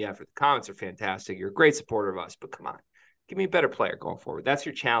 you put in the effort. The comments are fantastic. You're a great supporter of us, but come on, give me a better player going forward. That's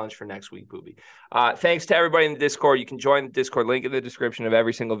your challenge for next week, Booby. Thanks to everybody in the Discord. You can join the Discord, link in the description of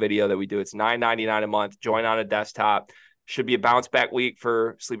every single video that we do. It's $9.99 a month. Join on a desktop. Should be a bounce back week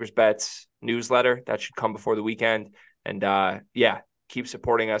for Sleepers Bets newsletter. That should come before the weekend. And keep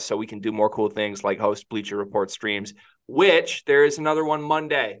supporting us so we can do more cool things like host Bleacher Report streams which there is another one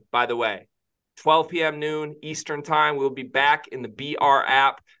Monday, by the way. 12 p.m. noon Eastern time. We'll be back in the BR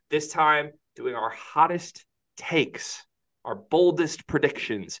app, this time doing our hottest takes, our boldest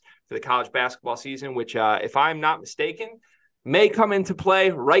predictions for the college basketball season, which, if I'm not mistaken, may come into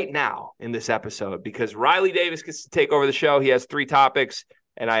play right now in this episode because Riley Davis gets to take over the show. He has 3 topics,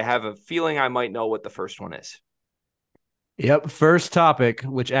 and I have a feeling I might know what the first one is. Yep. First topic,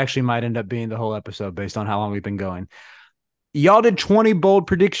 which actually might end up being the whole episode based on how long we've been going. Y'all did 20 bold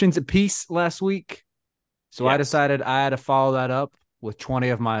predictions apiece last week. So yes. I decided I had to follow that up with 20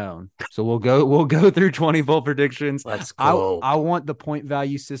 of my own. So we'll go through 20 bold predictions. Let's go. I want the point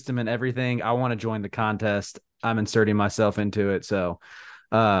value system and everything. I want to join the contest. I'm inserting myself into it. So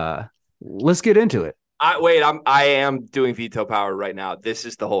let's get into it. I am doing veto power right now. This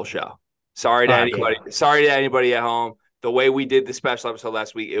is the whole show. Sorry to anybody. Yeah. Sorry to anybody at home. The way we did the special episode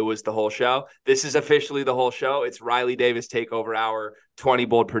last week, it was the whole show. This is officially the whole show. It's Riley Davis takeover hour, 20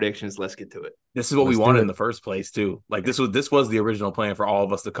 bold predictions. Let's get to it. This is what we wanted in the first place too. Like this was the original plan for all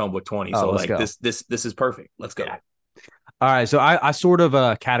of us to come with 20. So like this is perfect. Let's go. Yeah. All right. So I sort of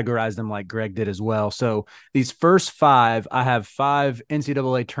categorized them like Greg did as well. So these first 5, I have 5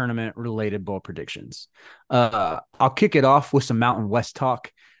 NCAA tournament related bold predictions. I'll kick it off with some Mountain West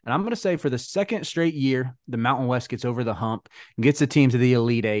talk. And I'm going to say for the second straight year, the Mountain West gets over the hump and gets the team to the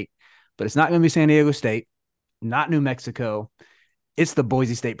Elite 8. But it's not going to be San Diego State, not New Mexico. It's the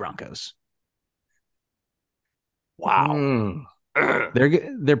Boise State Broncos. Wow.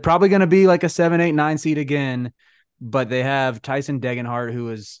 They're probably going to be like a 7, 8, 9 seed again, but they have Tyson Degenhart, who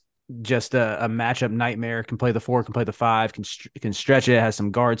is just a matchup nightmare, can play the 4, can play the 5, can stretch it, has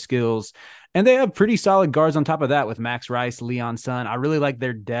some guard skills. And they have pretty solid guards on top of that with Max Rice, Leon Sun. I really like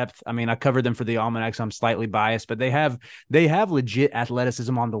their depth. I mean, I covered them for the Almanac, so I'm slightly biased, but they have legit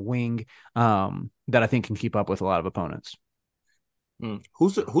athleticism on the wing that I think can keep up with a lot of opponents.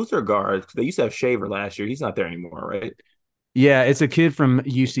 Who's their guard? They used to have Shaver last year. He's not there anymore, right? Yeah, it's a kid from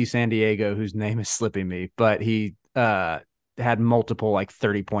UC San Diego whose name is slipping me, but he had multiple like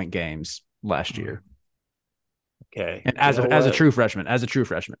 30-point games last year. Okay. And as a true freshman. A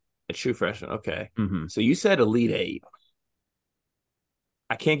true freshman. Okay. Mm-hmm. So you said Elite 8.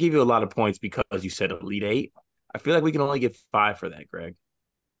 I can't give you a lot of points because you said Elite 8. I feel like we can only get 5 for that, Greg.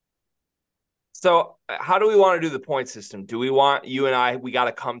 So how do we want to do the point system? Do we want you and I, we got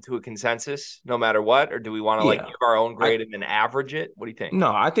to come to a consensus no matter what? Or do we want to give our own grade and then average it? What do you think?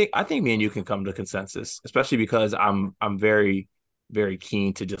 No, I think me and you can come to consensus, especially because I'm very, very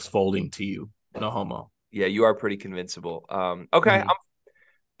keen to just folding to you. No homo. Yeah, you are pretty convincible. Okay.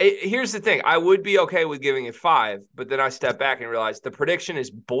 Here's the thing. I would be okay with giving it 5, but then I step back and realize the prediction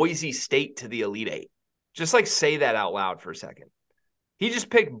is Boise State to the Elite 8. Just like say that out loud for a second. He just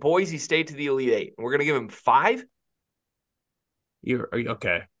picked Boise State to the Elite 8. And we're going to give him 5? Are you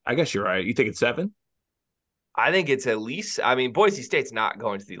okay? I guess you're right. You think it's 7? I think it's at least. I mean, Boise State's not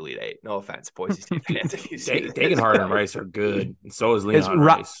going to the Elite 8. No offense, Boise State fans. Degenhart and Rice are good, and so is Leon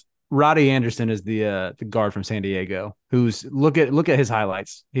Rice. Roddy Anderson is the guard from San Diego. Who's look at his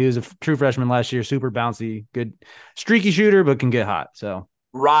highlights. He was a true freshman last year, super bouncy, good streaky shooter, but can get hot. So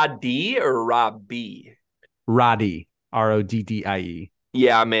Roddy or Robbie? Roddy, Roddie.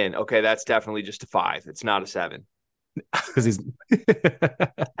 Yeah, I'm in. Okay, that's definitely just a 5. It's not a 7. Because he's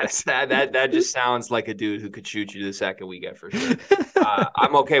that just sounds like a dude who could shoot you the second we get for sure.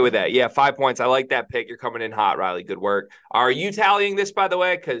 I'm okay with that. Yeah, 5 points. I like that pick. You're coming in hot, Riley. Good work. Are you tallying this, by the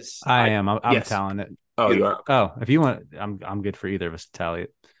way? Because I am. I'm yes. tallying it. Oh, you are. Oh, if you want, I'm good for either of us to tally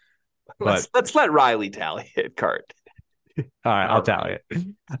it. Let's let Riley tally it, Cart. All right, I'll tally it.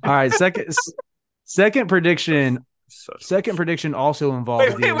 All right, second prediction. Second prediction also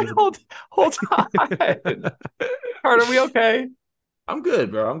involves. Wait, hold on. Cart, are we okay? I'm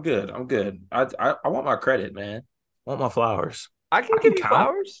good, bro. I'm good. I want my credit, man. I want my flowers. I can give you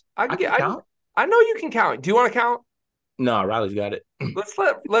flowers. I can count. I know you can count. Do you want to count? No, Riley's got it.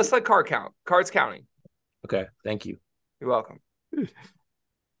 Let's let Cart count. Cart's counting. Okay, thank you. You're welcome.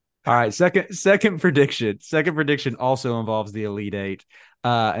 All right, second prediction. Second prediction also involves the Elite 8.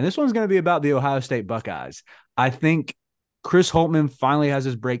 And this one's going to be about the Ohio State Buckeyes. I think Chris Holtmann finally has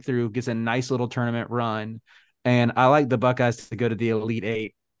his breakthrough, gets a nice little tournament run, and I like the Buckeyes to go to the Elite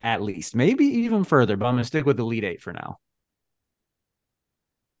 8 at least, maybe even further, but I'm going to stick with the Elite 8 for now.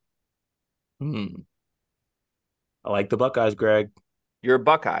 I like the Buckeyes, Greg. You're a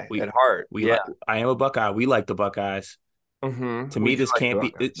Buckeye at heart. I am a Buckeye. We like the Buckeyes. Mm-hmm. To me, this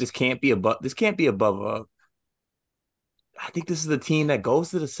can't be above. I think this is the team that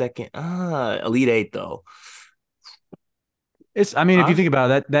goes to the second Elite 8 though. If you think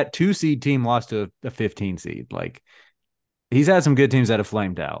about it, that 2 seed team lost to a 15 seed. Like He's had some good teams that have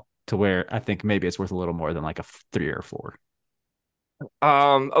flamed out to where I think maybe it's worth a little more than like a 3 or 4.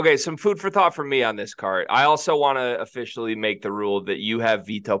 Okay, some food for thought from me on this card. I also want to officially make the rule that you have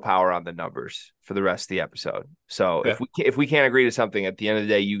veto power on the numbers for the rest of the episode. So Yeah. if we can't agree to something at the end of the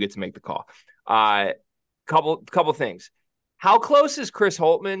day, you get to make the call. Couple things. How close is Chris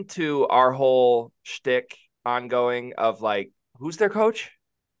Holtmann to our whole shtick ongoing of like who's their coach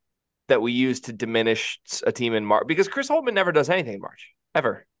that we use to diminish a team in March? Because Chris Holtmann never does anything in March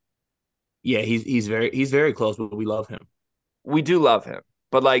ever. Yeah, he's very close, but we love him. We do love him,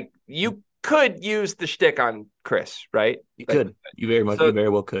 but like you could use the shtick on Chris, right? You Like, could. You very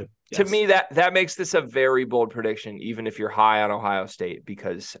well could. To Yes. me, that makes this a very bold prediction, even if you're high on Ohio State,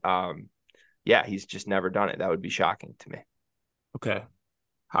 because yeah, he's just never done it. That would be shocking to me. Okay.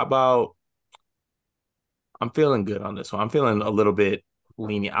 How about I'm feeling good on this one. I'm feeling a little bit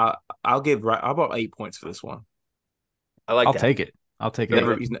lenient. I'll give how about 8 points for this one. I like I'll that. take it. I'll take it.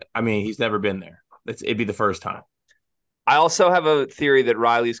 Never, he's never been there. It'd be the first time. I also have a theory that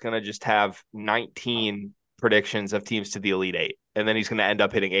Riley's going to just have 19 predictions of teams to the Elite Eight, and then he's going to end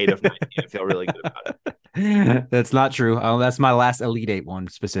up hitting 8 of 19 and feel really good about it. That's not true. That's my last Elite Eight one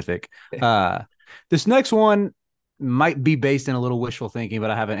specific. This next one might be based in a little wishful thinking, but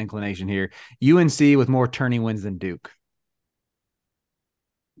I have an inclination here. UNC with more turning wins than Duke.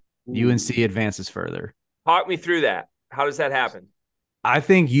 UNC advances further. Talk me through that. How does that happen? I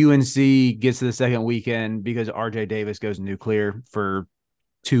think UNC gets to the second weekend because RJ Davis goes nuclear for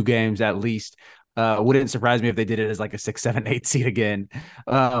 2 games at least. Wouldn't surprise me if they did it as like a 6, 7, 8 seed again.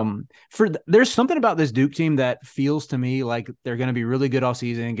 There's something about this Duke team that feels to me like they're going to be really good all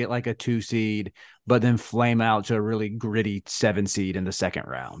season, get like a 2 seed, but then flame out to a really gritty 7 seed in the second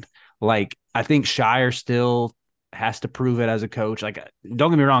round. Like I think Shire still has to prove it as a coach. Like,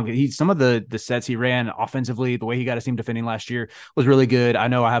 don't get me wrong. Some of the sets he ran offensively, the way he got his team defending last year was really good. I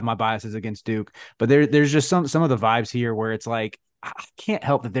know I have my biases against Duke, but there's just some of the vibes here where it's like, I can't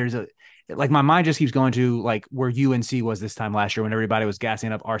help that there's like my mind just keeps going to like where UNC was this time last year when everybody was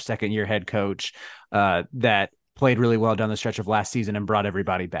gassing up our second year head coach that played really well down the stretch of last season and brought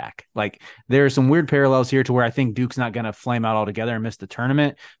everybody back. Like there are some weird parallels here to where I think Duke's not going to flame out altogether and miss the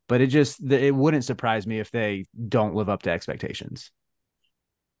tournament, but it wouldn't surprise me if they don't live up to expectations.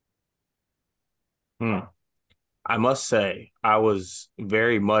 I must say, I was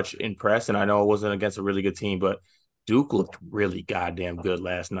very much impressed, and I know it wasn't against a really good team, but Duke looked really goddamn good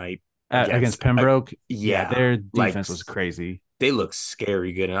last night against Pembroke. Yeah, their defense was crazy. They looked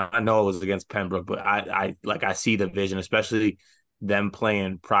scary good, and I know it was against Pembroke, but I see the vision, especially them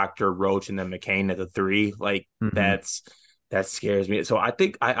playing Proctor, Roach, and then McCain at the 3. Like that scares me. So I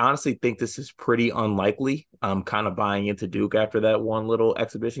honestly think this is pretty unlikely. I'm kind of buying into Duke after that one little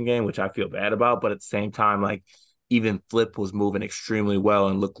exhibition game, which I feel bad about, but at the same time, like even Flip was moving extremely well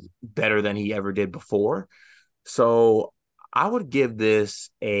and looked better than he ever did before. So I would give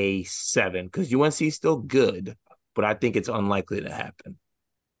this a 7 because UNC is still good, but I think it's unlikely to happen.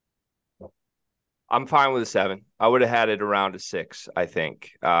 I'm fine with a 7. I would have had it around a 6, I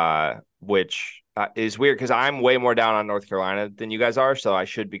think, which is weird because I'm way more down on North Carolina than you guys are, so I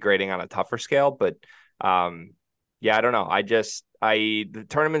should be grading on a tougher scale. But yeah, I don't know. The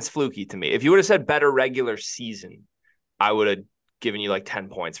tournament's fluky to me. If you would have said better regular season, I would have given you like 10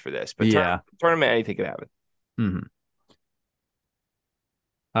 points for this. But yeah, tournament, anything could happen. Mm-hmm.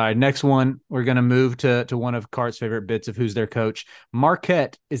 All right, next one, we're going to move to one of Cart's favorite bits of who's their coach.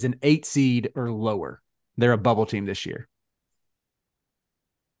 Marquette is an 8 seed or lower. They're a bubble team this year.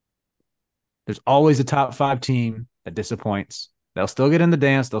 There's always a top 5 team that disappoints. They'll still get in the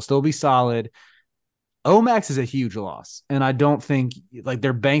dance. They'll still be solid. Omax is a huge loss, and I don't think like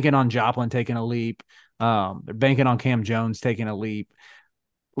they're banking on Joplin taking a leap. They're banking on Cam Jones taking a leap.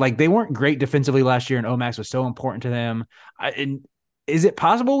 Like they weren't great defensively last year, and Omax was so important to them. Is it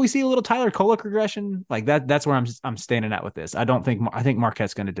possible we see a little Tyler Kolek regression? Like that's where I'm standing at with this. I think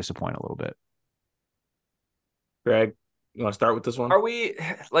Marquette's going to disappoint a little bit. Greg, you want to start with this one? Are we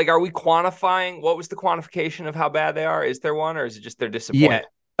quantifying? What was the quantification of how bad they are? Is there one, or is it just they're disappointed? Yeah.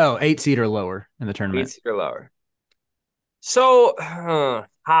 Oh, 8 seed or lower in the tournament. 8 seed or lower. So, I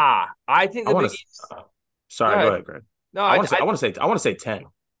think the Big East. Sorry, go ahead, Greg. No, I want to say 10.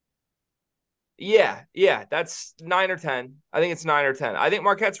 Yeah, that's 9 or 10. I think it's 9 or 10. I think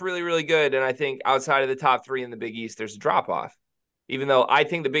Marquette's really, really good, and I think outside of the top 3 in the Big East, there's a drop off. Even though I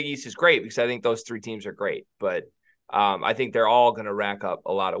think the Big East is great because I think those 3 teams are great, but I think they're all going to rack up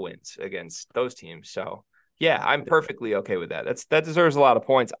a lot of wins against those teams. So yeah, I'm perfectly okay with that. That deserves a lot of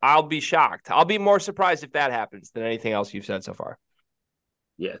points. I'll be shocked. I'll be more surprised if that happens than anything else you've said so far.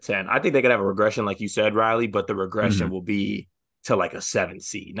 Yeah, 10. I think they could have a regression, like you said, Riley, but the regression Mhm. will be to like a 7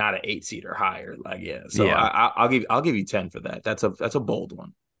 seed, not an 8 seed or higher. Like, yeah. So Yeah. I'll give you 10 for that. That's a bold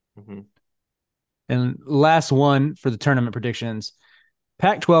one. Mhm. And last one for the tournament predictions.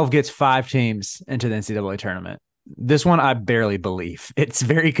 Pac-12 gets 5 teams into the NCAA tournament. This one I barely believe. It's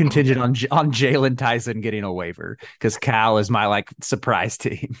very contingent on Jalen Tyson getting a waiver because Cal is my like surprise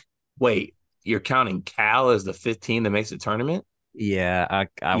team. Wait, you're counting Cal as the 15 that makes the tournament? Yeah,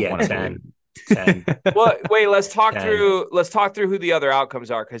 I Yeah, want to 10. believe. 10. Well, wait, let's talk 10. through who the other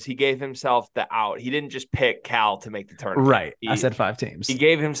outcomes are because he gave himself the out. He didn't just pick Cal to make the tournament. Right. I He said 5 he teams.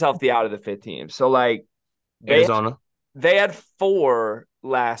 gave himself the out of the fifth team. So like they Arizona. they had 4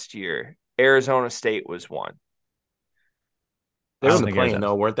 last year. Arizona State was 1. They I were don't in the think playing Arizona.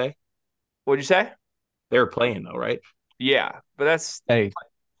 though, weren't they? What'd you say? They were playing though, right? Yeah, but that's Hey,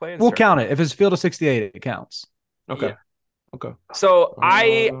 playing we'll certain. count it. If it's field of 68, it counts. Okay. Yeah. Okay. So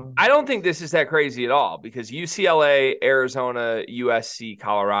I Uh, I don't think this is that crazy at all because UCLA, Arizona, USC,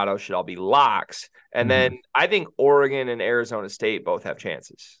 Colorado should all be locks, and then I think Oregon and Arizona State both have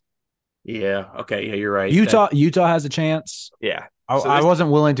chances. yeah. Okay. Yeah, you're right. Utah has a chance. Yeah. I, So I this,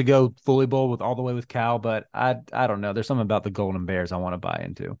 wasn't willing to go fully bowl with all the way with Cal, but I don't know. There's something about the Golden Bears I want to buy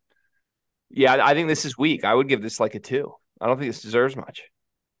into. yeah, I think this is weak. I would give this like a 2. I don't think this deserves much.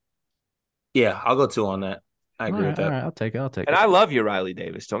 Yeah, I'll go 2 on that. I agree with All that. right, I'll take it. I'll take And it. I love you, Riley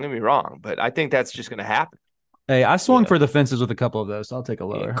Davis. Don't get me wrong, but I think that's just going to happen. Hey, I swung Yeah. for the fences with a couple of those. So I'll take a Yeah.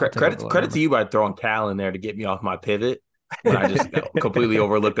 lower. I'll take a Credit lower credit to number. you by throwing Cal in there to get me off my pivot when I just completely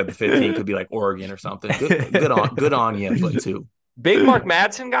overlooked that the 15 could be like Oregon or something. Good on you, but 2. Big Mark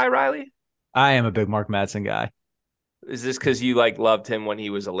Madsen guy, Riley. I am a big Mark Madsen guy. Is this because you like loved him when he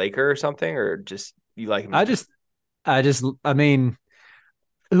was a Laker or something, or just you like him? I mean,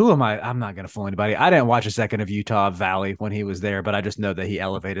 who am I? I'm not going to fool anybody. I didn't watch a second of Utah Valley when he was there, but I just know that he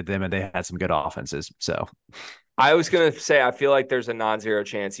elevated them and they had some good offenses. So I was gonna say I feel like there's a non-zero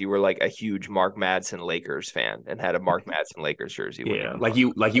chance you were like a huge Mark Madsen Lakers fan and had a Mark Madsen Lakers jersey. When Yeah,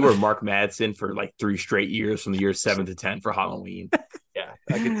 you like you were Mark Madsen for like 3 straight years from the years 7 to 10 for Halloween. yeah,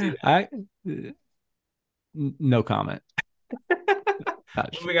 I can see that. no comment.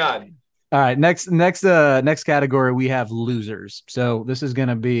 Moving on. All right, next category we have losers. So this is going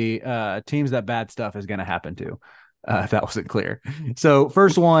to be teams that bad stuff is going to happen to. If that wasn't clear. So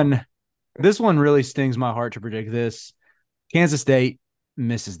first one, this one really stings my heart to predict this. Kansas State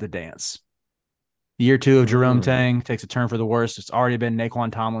misses the dance. Year 2 of Jerome Tang takes a turn for the worse. It's already been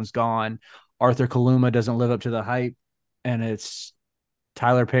Naquan Tomlin's gone. Arthur Kaluma doesn't live up to the hype, and it's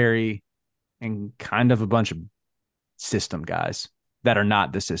Tyler Perry and kind of a bunch of system guys that are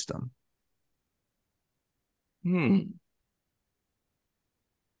not the system.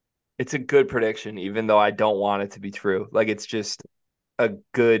 It's a good prediction, even though I don't want it to be true. Like it's just a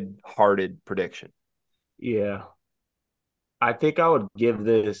good-hearted prediction. Yeah. I think I give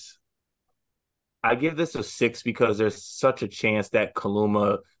this a 6 because there's such a chance that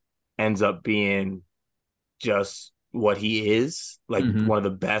Kaluma ends up being just what he is, like one of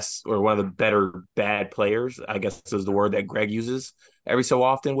the best or one of the better bad players, I guess is the word that Greg uses every so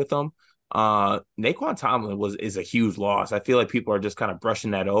often with them. Naquan Tomlin is a huge loss. I feel like people are just kind of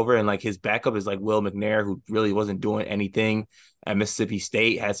brushing that over, and like his backup is like Will McNair, who really wasn't doing anything at Mississippi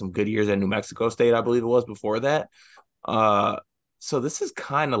State, had some good years at New Mexico State, I believe it was before that. So this is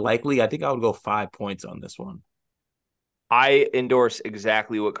kind of likely. I think I would go 5 points on this one. I endorse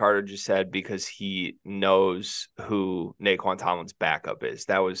exactly what Carter just said because he knows who Naquan Tomlin's backup is.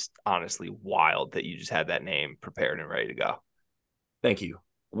 That was honestly wild that you just had that name prepared and ready to go. Thank you.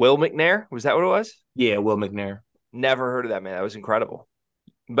 Will McNair? Was that what it was? Yeah, Will McNair. Never heard of that man. That was incredible.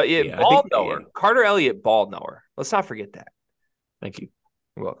 But yeah, I ball think knower. Carter Elliott, ball knower. Let's not forget that. Thank you.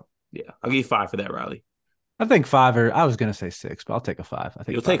 You're welcome. Yeah, I'll give you 5 for that, Riley. I think 5, or I was going to say 6, but I'll take a 5. I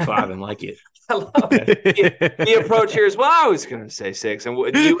think You'll take 5 and like it. I love the approach here is, well, I was going to say 6. And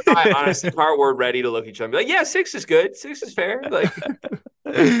you and I, honestly, Carter, we're ready to look at each other and be like, yeah, 6 is good. 6 is fair. Like,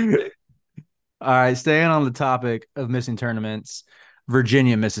 all right, staying on the topic of missing tournaments,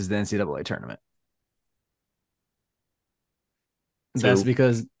 Virginia misses the NCAA tournament. That's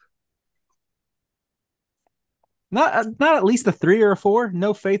because not at least a 3 or a 4.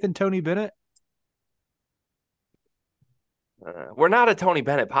 No faith in Tony Bennett. we're not a Tony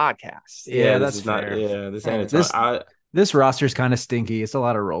Bennett podcast. Yeah, this that's is not. fair. Yeah, this ain't a This roster's kind of stinky. It's a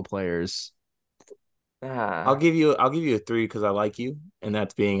lot of role players. I'll give you a 3 because I like you, and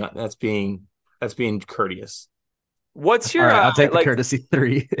that's being courteous. What's All your right, I'll take the like courtesy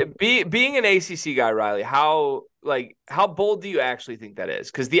 3. being an ACC guy, Riley? How bold do you actually think that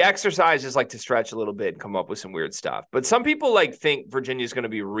is? Because the exercise is like to stretch a little bit and come up with some weird stuff. But some people like think Virginia's going to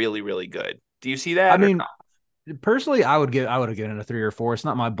be really, really good. Do you see that? I Or mean, not? personally, I would have given it a 3 or 4. It's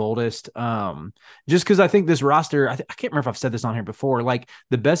not my boldest. Just because I think this roster, I can't remember if I've said this on here before. Like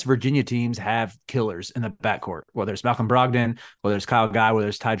the best Virginia teams have killers in the backcourt, whether it's Malcolm Brogdon, whether it's Kyle Guy, whether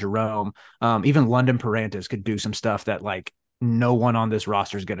it's Ty Jerome, even London Parantis could do some stuff that like no one on this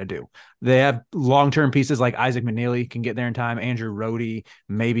roster is going to do. They have long-term pieces like Isaac McNeely can get there in time. Andrew Rohde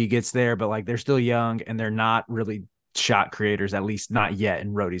maybe gets there, but like they're still young and they're not really shot creators, at least not yet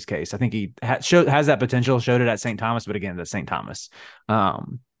in Rohde's case. I think he has that potential, showed it at St. Thomas, but again, that's St. Thomas.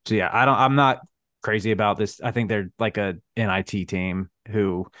 So yeah, I'm not crazy about this. I think they're like a NIT team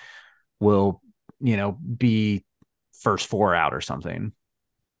who will, be first 4 out or something.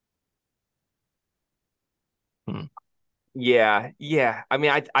 Yeah. I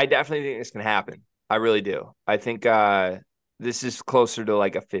mean, I definitely think this can happen. I really do. I think this is closer to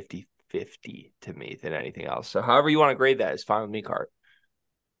like a 50-50 to me than anything else. So however you want to grade that is fine with me, Cart.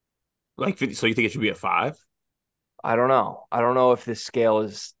 Like 50, so you think it should be a 5? I don't know. I don't know if this scale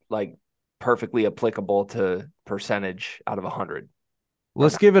is like perfectly applicable to percentage out of 100.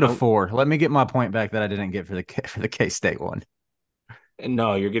 Let's give it a 4. Let me get my point back that I didn't get for the K-State one.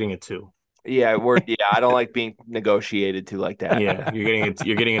 No, you're getting a 2. Yeah, I don't like being negotiated to like that. Yeah, you're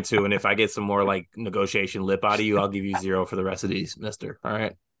getting a 2, and if I get some more like negotiation lip out of you, I'll give you 0 for the rest of these, mister. All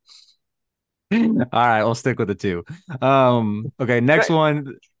right. All right, I'll stick with the 2. Okay, next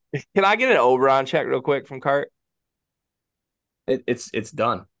one. Can I get an Oberon check real quick from Cart? It's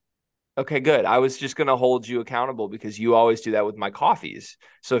done. Okay, good. I was just gonna hold you accountable because you always do that with my coffees.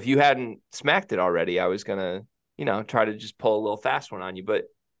 So if you hadn't smacked it already, I was gonna, try to just pull a little fast one on you, but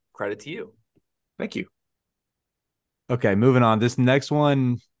credit to you. Thank you. Okay, moving on. This next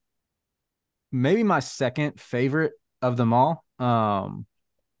one, maybe my second favorite of them all.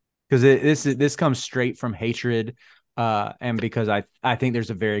 Because this comes straight from hatred, and because I think there's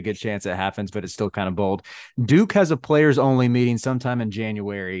a very good chance it happens, but it's still kind of bold. Duke has a players only meeting sometime in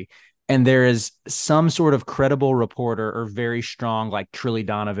January, and there is some sort of credible reporter or very strong, like Trilly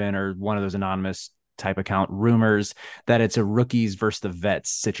Donovan or one of those anonymous type account rumors that it's a rookies versus the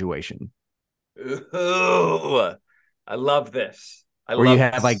vets situation. Ooh, I love this. Where you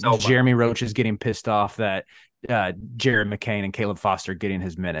have like so Jeremy Roach is getting pissed off that Jared McCain and Caleb Foster getting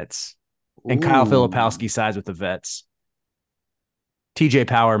his minutes. And Kyle Filipowski sides with the vets. TJ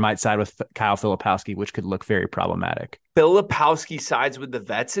Power might side with Kyle Filipowski, which could look very problematic. Filipowski sides with the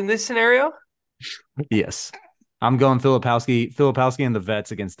vets in this scenario? Yes. I'm going Filipowski and the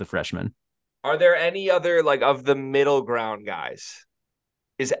vets against the freshmen. Are there any other like of the middle ground guys?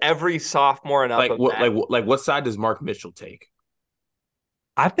 Is every sophomore enough? Like what side does Mark Mitchell take?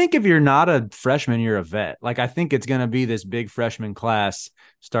 I think if you're not a freshman, you're a vet. Like I think it's going to be this big freshman class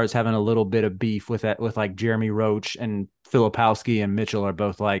starts having a little bit of beef with that, with like Jeremy Roach and Filipowski and Mitchell are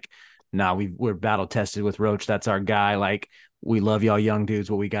both like, nah, we're battle tested with Roach. That's our guy. Like we love y'all young dudes,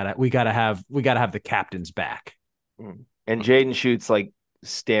 but we gotta have the captain's back. And Jaden Schutt's like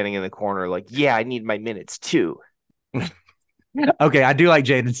standing in the corner, like, yeah, I need my minutes too. Okay, I do like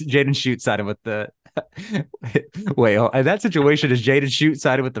Jaden Schutt sided with the. Wait, in that situation, is Jaden Schutt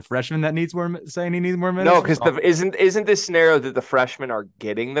sided with the freshman that saying he needs more minutes? No, because isn't this scenario that the freshmen are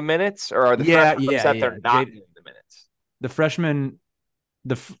getting the minutes, or are the freshmen upset they're not getting the minutes? The freshmen,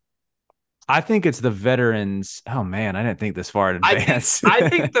 I think it's the veterans. Oh man, I didn't think this far in advance. I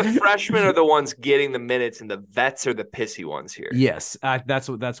think the freshmen are the ones getting the minutes, and the vets are the pissy ones here. Yes, that's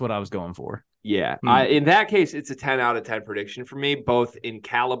what I was going for. Yeah, in that case, it's a 10 out of 10 prediction for me, both in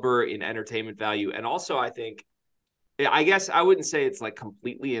caliber, in entertainment value, and also I guess I wouldn't say it's like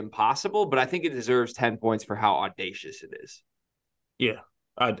completely impossible, but I think it deserves 10 points for how audacious it is. Yeah,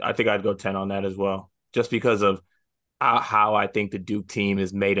 I think I'd go 10 on that as well, just because of how I think the Duke team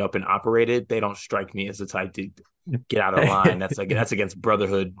is made up and operated. They don't strike me as the type to get out of line. That's against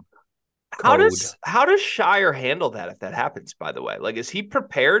brotherhood. How does Shire handle that if that happens, by the way? Like, is he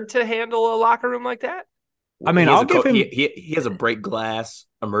prepared to handle a locker room like that? I mean, I'll give him. He has a break glass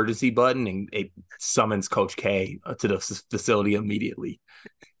emergency button and it summons Coach K to the facility immediately,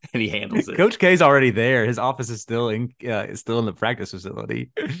 and he handles it. Coach K's already there. His office is still in the practice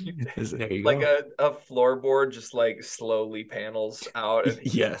facility. There you go. Like a floorboard just like slowly panels out and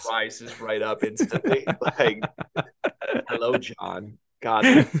rises right up instantly. Like, hello, John. God,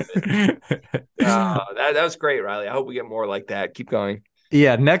 that was great, Riley. I hope we get more like that. Keep going.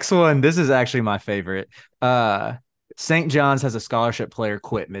 Yeah, next one. This is actually my favorite. St. John's has a scholarship player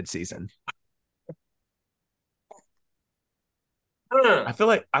quit midseason. I feel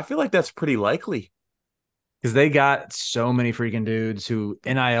like that's pretty likely. because they got so many freaking dudes who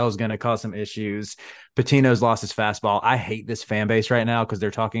NIL is going to cause some issues. Patino's lost his fastball. I hate this fan base right now because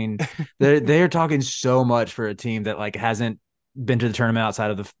they're talking so much for a team that like hasn't been to the tournament outside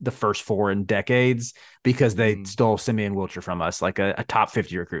of the first four in decades because they Mm. stole Simeon Wilcher from us, like a top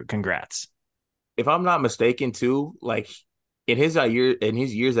 50 recruit. Congrats. If I'm not mistaken, too, like in his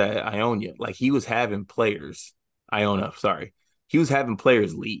years at Ionia, like he was having players, Iona, sorry, he was having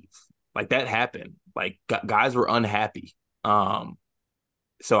players leave. Like that happened. Like guys were unhappy. Um,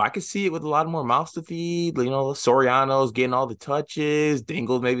 so I could see it with a lot more mouths to feed. Soriano's getting all the touches,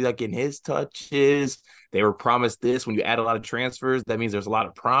 Dingle's maybe not getting his touches. They were promised this. When you add a lot of transfers, that means there's a lot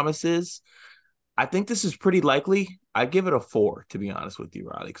of promises. I think this is pretty likely. I'd give it a 4, to be honest with you,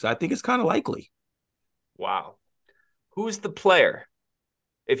 Riley, because I think it's kind of likely. Wow. Who's the player?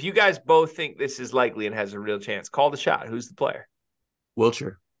 If you guys both think this is likely and has a real chance, call the shot. Who's the player?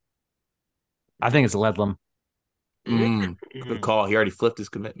 Wilcher. I think it's Ledlam. Good call. He already flipped his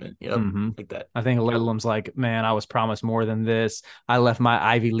commitment. Yep, Mm-hmm. like that. I think Ledlam's like, man, I was promised more than this. I left my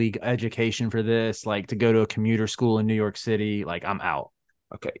Ivy League education for this, like to go to a commuter school in New York City. Like, I'm out.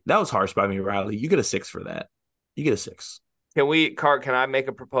 Okay, that was harsh by me, Riley. You get a 6 for that. You get a 6. Can I make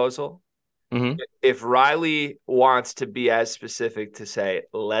a proposal? Mm-hmm. If Riley wants to be as specific to say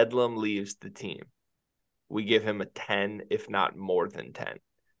Ledlam leaves the team, we give him a 10, if not more than 10.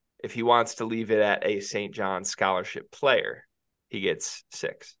 If he wants to leave it at a St. John's scholarship player, he gets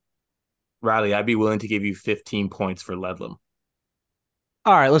 6. Riley, I'd be willing to give you 15 points for Ledlam.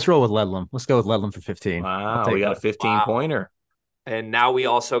 All right, let's roll with Ledlam. Let's go with Ledlam for 15. I'll Wow, take we got that. a 15 pointer. And now we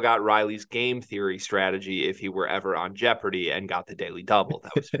also got Riley's game theory strategy if he were ever on Jeopardy and got the daily double.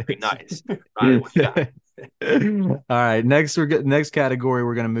 That was very nice. Riley, what you got? All right, next category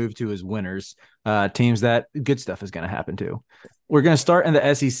we're going to move to is winners. Teams that good stuff is going to happen to. We're going to start in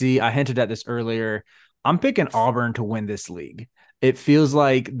the SEC. I hinted at this earlier. I'm picking Auburn to win this league. It feels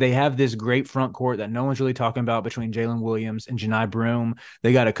like they have this great front court that no one's really talking about between Jalen Williams and Janai Broome.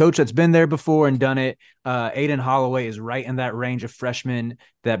 They got a coach that's been there before and done it. Aiden Holloway is right in that range of freshmen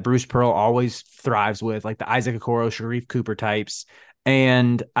that Bruce Pearl always thrives with, like the Isaac Okoro, Sharif Cooper types.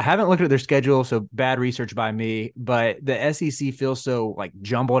 And I haven't looked at their schedule, so bad research by me, but the SEC feels so like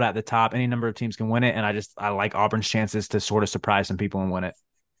jumbled at the top. Any number of teams can win it. And I like Auburn's chances to sort of surprise some people and win it.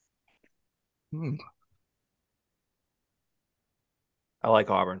 Hmm. I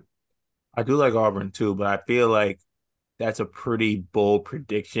like Auburn. I do like Auburn too, but I feel like that's a pretty bold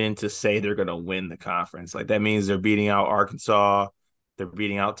prediction to say they're going to win the conference. Like that means they're beating out Arkansas, they're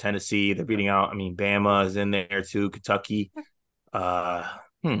beating out Tennessee, they're beating out. I mean, Bama is in there too, Kentucky. Uh,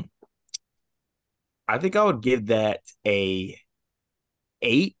 hmm. I think I would give that a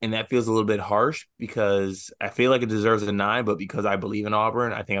 8, and that feels a little bit harsh because I feel like it deserves a 9, but because I believe in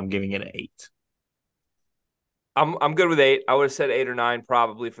Auburn, I think I'm giving it an 8. I'm good with 8. I would have said 8 or 9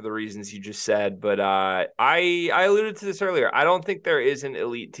 probably for the reasons you just said, but I alluded to this earlier. I don't think there is an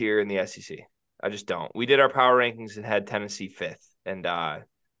elite tier in the SEC. I just don't. We did our power rankings and had Tennessee 5th, and I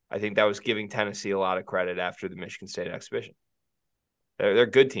think that was giving Tennessee a lot of credit after the Michigan State exhibition. They're a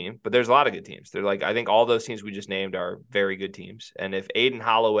good team, but there's a lot of good teams. They're like, I think all those teams we just named are very good teams. And if Aiden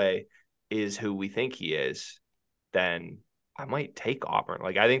Holloway is who we think he is, then I might take Auburn.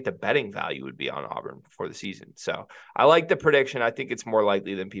 Like, I think the betting value would be on Auburn before the season. So I like the prediction. I think it's more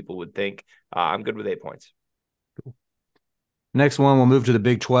likely than people would think. I'm good with 8 points. Next one, we'll move to the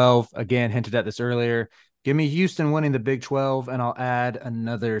Big 12. Again, hinted at this earlier. Give me Houston winning the Big 12, and I'll add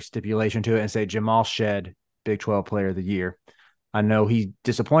another stipulation to it and say Jamal Shed, Big 12 Player of the Year. I know he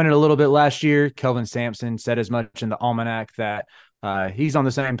disappointed a little bit last year. Kelvin Sampson said as much in the Almanac that he's on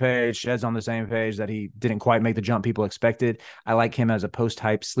the same page, Shed's on the same page, that he didn't quite make the jump people expected. I like him as a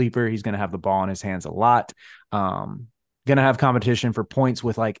post-hype sleeper. He's going to have the ball in his hands a lot. Going to have competition for points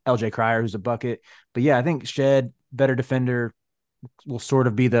with like LJ Cryer, who's a bucket. But yeah, I think Shed, better defender, will sort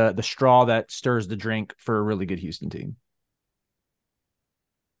of be the straw that stirs the drink for a really good Houston team.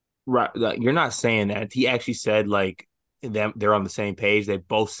 Right. Like, you're not saying that. He actually said like they're on the same page. They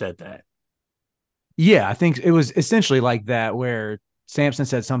both said that. Yeah, I think it was essentially like that, where Sampson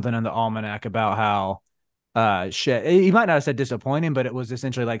said something in the Almanac about how Shed, he might not have said disappointing, but it was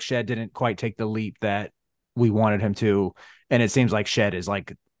essentially like Shed didn't quite take the leap that we wanted him to. And it seems like Shed is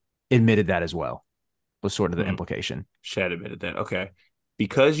like admitted that as well, was sort of the implication. Shed admitted that. Okay.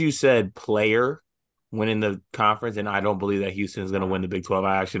 Because you said player winning the conference, and I don't believe that Houston is going to win the Big 12.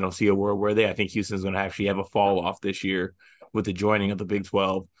 I actually don't see a world where I think Houston is going to actually have a fall off this year with the joining of the Big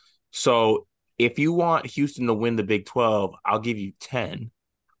 12. So if you want Houston to win the Big 12, I'll give you 10.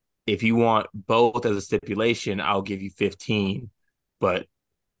 If you want both as a stipulation, I'll give you 15. but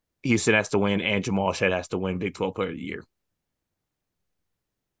Houston has to win, and Jamal Shead has to win Big 12 Player of the Year.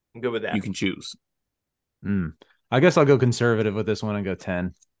 I'm good with that. You can choose. I guess I'll go conservative with this one and go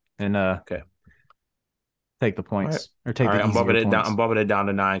 10 and okay. Take the points or take the I'm bumping it points. down. I'm bumping it down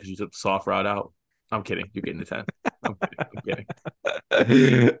to 9 because you took the soft route out. I'm kidding. You're getting the 10. I'm kidding.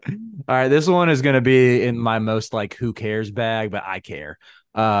 All right, this one is going to be in my most like who cares bag, but I care.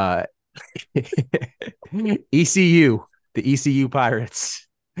 ECU, the ECU Pirates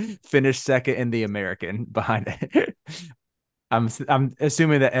finished second in the American behind it. I'm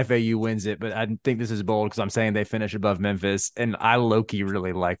assuming that FAU wins it, but I think this is bold because I'm saying they finish above Memphis, and I low-key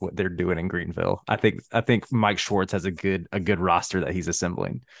really like what they're doing in Greenville. I think Mike Schwartz has a good roster that he's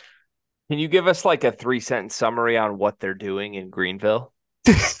assembling. Can you give us like a 3-sentence summary on what they're doing in Greenville?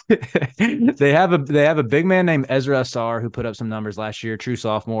 They have a big man named Ezra Assar who put up some numbers last year, true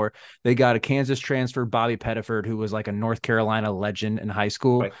sophomore. They got a Kansas transfer, Bobby Pettiford, who was like a North Carolina legend in high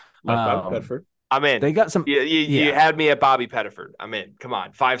school. Like Bobby Pettiford. I'm in. They got some. You had me at Bobby Pettiford. I'm in. Come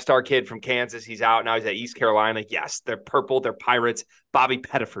on. 5-star kid from Kansas. He's out. Now he's at East Carolina. Yes, they're purple. They're Pirates. Bobby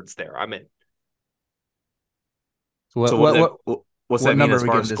Pettiford's there. I'm in. What's that mean as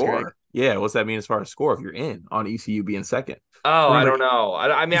far as score? Yeah, what's that mean as far as score if you're in on ECU being second? Oh, I don't know.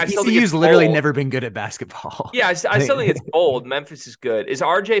 I mean, I still think ECU's literally never been good at basketball. Yeah, I still think it's bold. Memphis is good. Is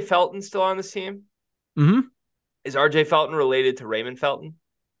RJ Felton still on this team? Mm-hmm. Is RJ Felton related to Raymond Felton?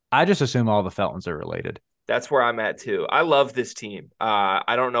 I just assume all the Feltons are related. That's where I'm at too. I love this team.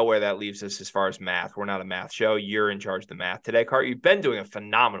 I don't know where that leaves us as far as math. We're not a math show. You're in charge of the math today, Cart. You've been doing a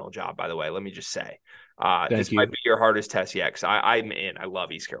phenomenal job, by the way. Let me just say. This might be your hardest test yet because I'm in. I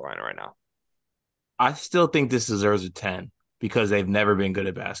love East Carolina right now. I still think this deserves a 10 because they've never been good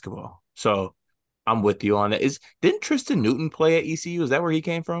at basketball. So I'm with you on it. Didn't Tristan Newton play at ECU? Is that where he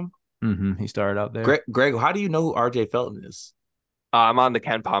came from? Mm-hmm. He started out there. Greg, how do you know who RJ Felton is? I'm on the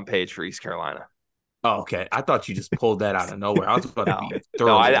KenPom page for East Carolina. Oh, okay. I thought you just pulled that out of nowhere. I was about to be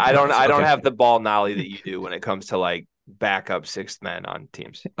no, I don't have the ball knowledge that you do when it comes to like backup sixth men on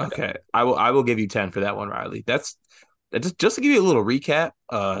teams. Okay. I will give you 10 for that one, Riley. That's just to give you a little recap.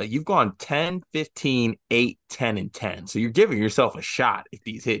 You've gone 10, 15, 8, 10, and 10. So you're giving yourself a shot if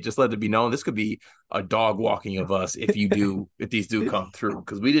these hit. Just let it be known. This could be a dog walking of us if these do come through,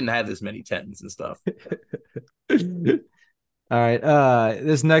 because we didn't have this many 10s and stuff. All right.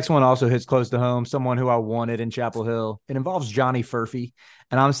 This next one also hits close to home. Someone who I wanted in Chapel Hill. It involves Johnny Furphy.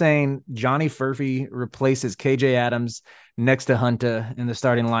 And I'm saying Johnny Furphy replaces KJ Adams next to Hunter in the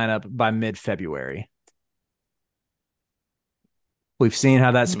starting lineup by mid-February. We've seen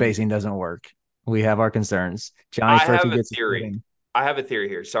how that spacing doesn't work. We have our concerns. Johnny Furphy gets a theory. I have a theory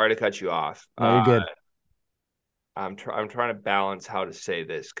here. Sorry to cut you off. No, you're good. I'm trying to balance how to say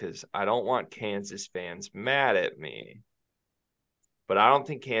this because I don't want Kansas fans mad at me. But I don't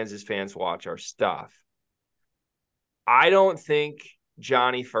think Kansas fans watch our stuff. I don't think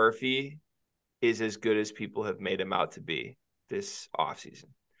Johnny Furphy is as good as people have made him out to be this offseason.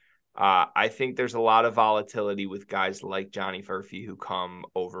 I think there's a lot of volatility with guys like Johnny Furphy who come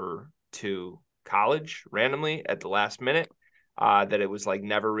over to college randomly at the last minute, that it was like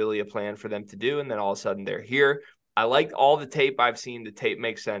never really a plan for them to do. And then all of a sudden they're here. I like all the tape I've seen. The tape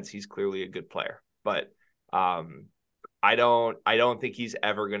makes sense. He's clearly a good player, but I don't think he's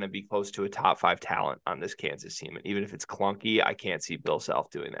ever going to be close to a top 5 talent on this Kansas team. And even if it's clunky, I can't see Bill Self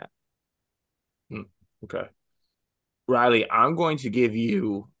doing that. Okay. Riley, I'm going to give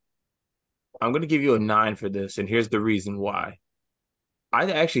you a 9 for this. And here's the reason why. I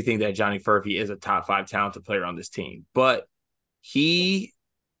actually think that Johnny Furphy is a top 5 talented player on this team, but if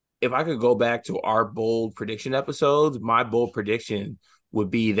I could go back to our bold prediction episodes, my bold prediction would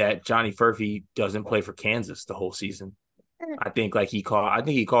be that Johnny Furphy doesn't play for Kansas the whole season. I think he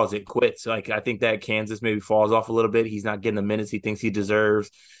calls it quits. Like, I think that Kansas maybe falls off a little bit. He's not getting the minutes he thinks he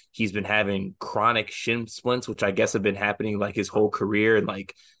deserves. He's been having chronic shin splints, which I guess have been happening like his whole career. And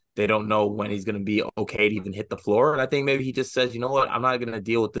like, they don't know when he's going to be okay to even hit the floor. And I think maybe he just says, you know what, I'm not going to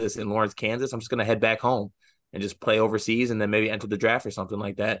deal with this in Lawrence, Kansas. I'm just going to head back home and just play overseas and then maybe enter the draft or something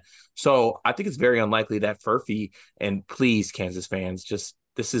like that. So I think it's very unlikely that Furphy, and please, Kansas fans,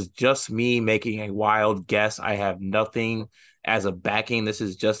 this is just me making a wild guess. I have nothing as a backing. This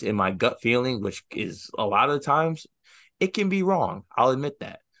is just in my gut feeling, which is a lot of the times it can be wrong. I'll admit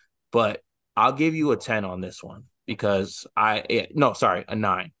that. But I'll give you a 10 on this one because a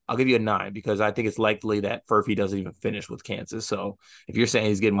 9. I'll give you a 9 because I think it's likely that Furphy doesn't even finish with Kansas. So if you're saying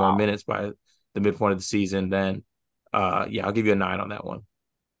he's getting more minutes by the midpoint of the season, then I'll give you a 9 on that one.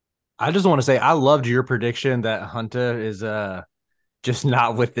 I just want to say I loved your prediction that Hunter just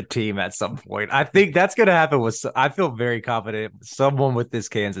not with the team at some point. I think that's going to happen I feel very confident someone with this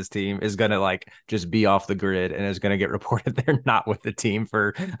Kansas team is going to like just be off the grid and is going to get reported they're not with the team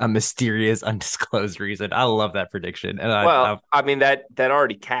for a mysterious, undisclosed reason. I love that prediction. And I mean, that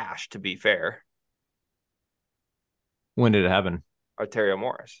already cashed, to be fair. When did it happen? Arterio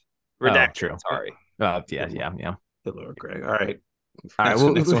Morris. Redacted, true. Sorry. Yeah. Good Lord, Greg. All right. All right,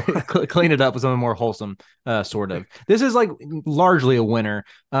 we'll clean it up with something more wholesome, sort of. This is like largely a winner.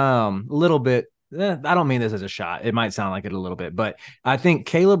 A little bit. I don't mean this as a shot. It might sound like it a little bit, but I think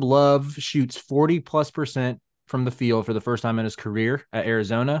Caleb Love shoots 40+% from the field for the first time in his career at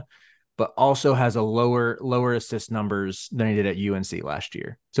Arizona, but also has a lower assist numbers than he did at UNC last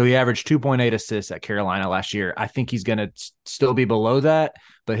year. So he averaged 2.8 assists at Carolina last year. I think he's going to still be below that,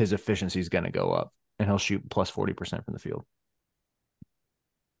 but his efficiency is going to go up, and he'll shoot plus 40% from the field.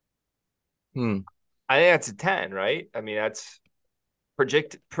 I think that's a 10, right? I mean, that's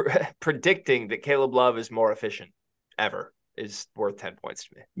predicting that Caleb Love is more efficient ever is worth 10 points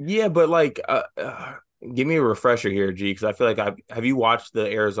to me. Yeah, but like, give me a refresher here, G, because I feel like have you watched the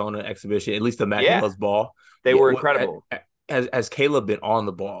Arizona exhibition, at least the Mac Mills ball? They were incredible. Has Caleb been on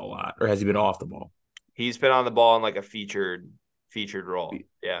the ball a lot, or has he been off the ball? He's been on the ball in like a featured role.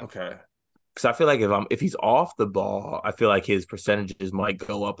 Yeah. Okay. Because I feel like if he's off the ball, I feel like his percentages might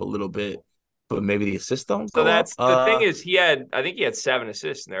go up a little bit. But maybe the assists don't. So that's the thing is I think he had 7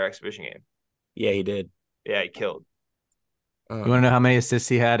 assists in their exhibition game. Yeah, he did. Yeah, he killed. You want to know how many assists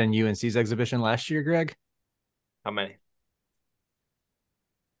he had in UNC's exhibition last year, Greg? How many?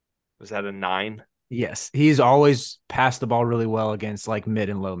 Was that a 9? Yes. He's always passed the ball really well against like mid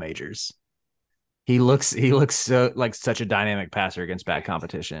and low majors. He looks so like such a dynamic passer against bad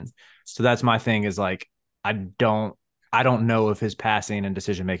competition. So that's my thing is like I don't know if his passing and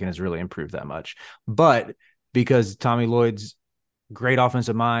decision making has really improved that much, but because Tommy Lloyd's great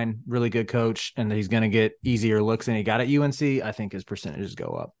offensive mind, really good coach, and he's going to get easier looks than he got at UNC, I think his percentages go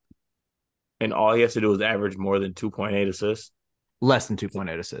up. And all he has to do is average more than 2.8 assists? Less than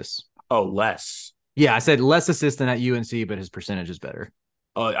 2.8 assists. Oh, less. Yeah, I said less assists than at UNC, but his percentage is better.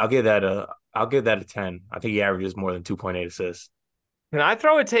 Oh, I'll give that a 10. I think he averages more than 2.8 assists. Can I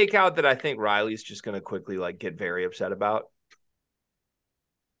throw a takeout that I think Riley's just going to quickly like get very upset about?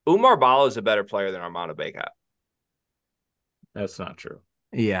 Oumar Ballo is a better player than Armando Bacot. That's not true.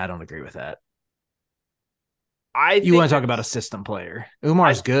 Yeah, I don't agree with that. You want to talk about a system player.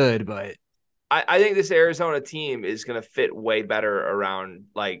 Umar's good, but I think this Arizona team is going to fit way better around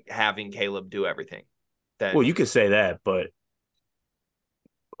like having Caleb do everything. Well, you could say that, but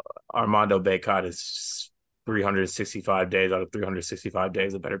Armando Bacot is 365 days out of 365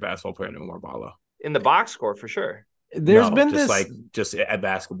 days a better basketball player than Oumar Ballo. In the box score, for sure. There's been just at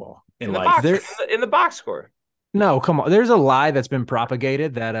basketball. In the box score. No, come on. There's a lie that's been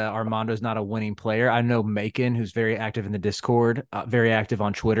propagated that Armando's not a winning player. I know Macon, who's very active in the Discord, very active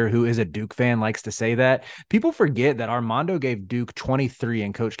on Twitter, who is a Duke fan, likes to say that. People forget that Armando gave Duke 23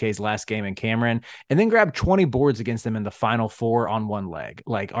 in Coach K's last game in Cameron and then grabbed 20 boards against them in the Final Four on one leg.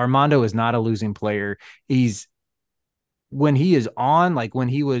 Like, Armando is not a losing player. When he is on, like when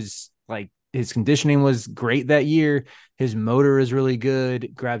he was like, his conditioning was great that year. His motor is really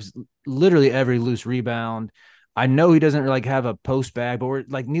good, grabs literally every loose rebound. I know he doesn't like have a post bag, but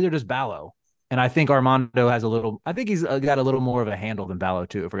neither does Ballo. And I think Armando has he's got a little more of a handle than Ballo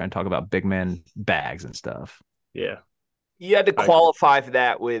too, if we're going to talk about big men bags and stuff. Yeah. You had to qualify for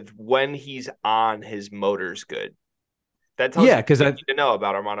that with when he's on, his motor's good. That tells you what you need to know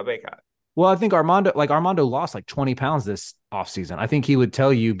about Armando Bacot. Well, I think Armando lost like 20 pounds this offseason. I think he would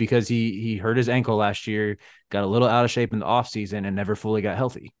tell you because he hurt his ankle last year, got a little out of shape in the offseason and never fully got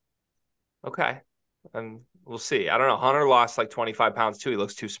healthy. Okay. And we'll see. I don't know. Hunter lost like 25 pounds too. He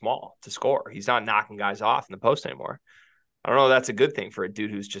looks too small to score. He's not knocking guys off in the post anymore. I don't know if that's a good thing for a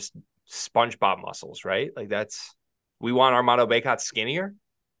dude who's just SpongeBob muscles, right? Like we want Armando Bacot skinnier.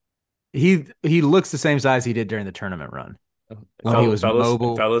 He looks the same size he did during the tournament run. When he was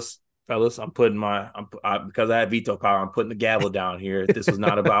mobile. Fellas, I'm putting because I have veto power, I'm putting the gavel down here. This was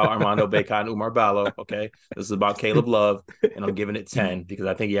not about Armando Bacot and Oumar Ballo, okay? This is about Caleb Love, and I'm giving it 10 because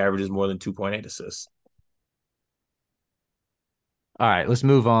I think he averages more than 2.8 assists. All right, let's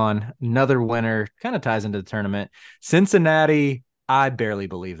move on. Another winner kind of ties into the tournament. Cincinnati, I barely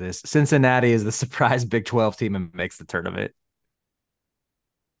believe this. Cincinnati is the surprise Big 12 team and makes the tournament.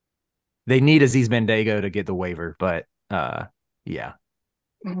 They need Aziz Bandaogo to get the waiver, but yeah.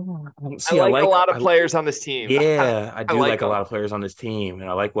 See, I like a lot of players on this team. Yeah, I do like a lot of players on this team, and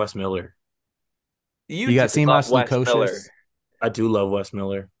I like Wes Miller. You got Simas Lukosius. I do love Wes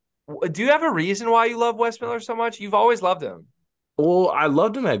Miller. Do you have a reason why you love Wes Miller so much? You've always loved him. Well, I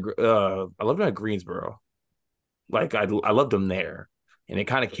loved him at Greensboro. Like I loved him there, and it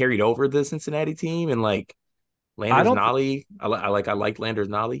kind of carried over the Cincinnati team. And like I Landers don't Nolly, I liked Landers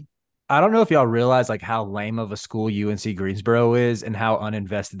Nolly. I don't know if y'all realize like how lame of a school UNC Greensboro is and how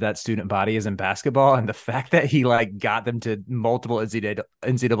uninvested that student body is in basketball. And the fact that he like got them to multiple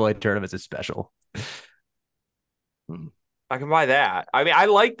NCAA tournaments is special. Hmm. I can buy that. I mean, I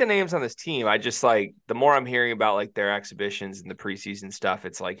like the names on this team. I just like the more I'm hearing about like their exhibitions and the preseason stuff,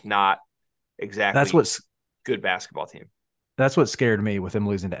 it's like not That's exactly what's good basketball team. that's what scared me with him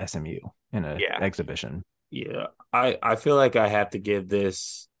losing to SMU in an Yeah. exhibition. Yeah, I feel like I have to give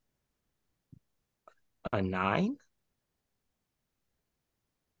this a 9.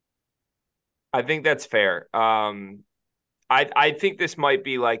 I think that's fair. I think this might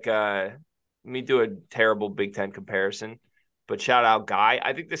be like let me do a terrible Big Ten comparison, but shout out Guy.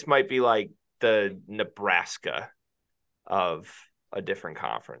 I think this might be like the Nebraska of a different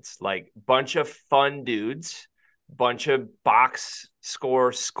conference. Like bunch of fun dudes, bunch of box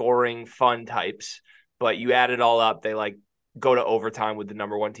score scoring fun types, but you add it all up, they like go to overtime with the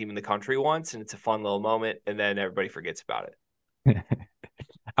number one team in the country once, and it's a fun little moment, and then everybody forgets about it.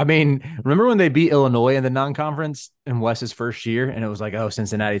 I mean, remember when they beat Illinois in the non-conference in Wes's first year, and it was like, oh,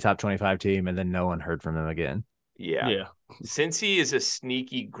 Cincinnati top 25 team, and then no one heard from them again. Yeah. Yeah, Cincy is a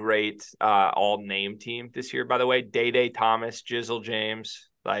sneaky great all name team this year, by the way. Day Thomas, Jizzle James,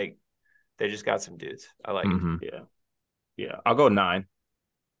 like they just got some dudes. I like it. yeah. I'll go 9.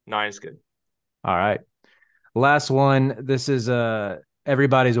 9 is good. All right. Last one. This is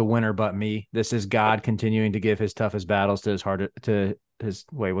everybody's a winner but me. This is God continuing to give his toughest battles to his hard to his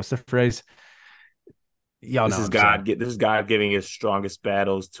wait, what's the phrase? Y'all know This is God giving his strongest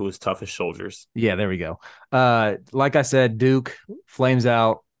battles to his toughest soldiers. Yeah, there we go. Like I said, Duke flames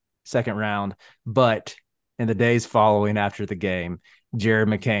out second round, but in the days following after the game, Jared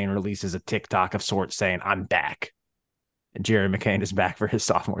McCain releases a TikTok of sorts saying, I'm back. And Jared McCain is back for his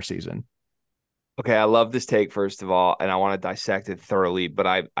sophomore season. Okay, I love this take, first of all, and I want to dissect it thoroughly, but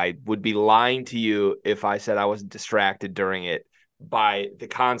I would be lying to you if I said I wasn't distracted during it by the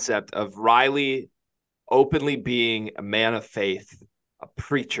concept of Riley openly being a man of faith, a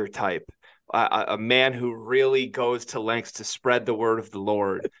preacher type, a man who really goes to lengths to spread the word of the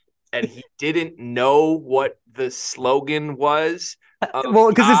Lord. And he didn't know what the slogan was. Well,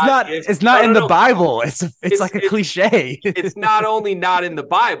 because it's not in the Bible. It's like a cliche. It's not only not in the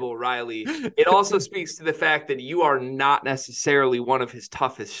Bible, Riley. It also speaks to the fact that you are not necessarily one of his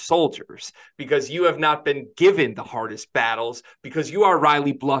toughest soldiers because you have not been given the hardest battles because you are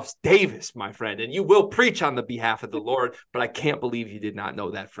Riley Bluffs Davis, my friend, and you will preach on the behalf of the Lord. But I can't believe you did not know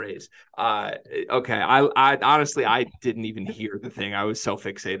that phrase. Okay, I honestly I didn't even hear the thing. I was so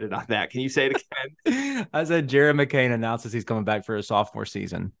fixated on that. Can you say it again? I said Jared McCain announces he's coming back for his sophomore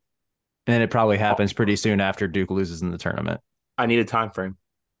season. And it probably happens pretty soon after Duke loses in the tournament. I need a time frame.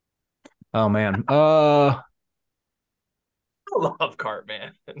 Oh man. I love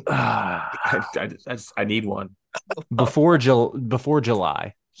Cartman. I need one. Before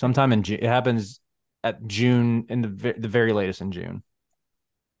July. Sometime in June. It happens at June in the very latest in June.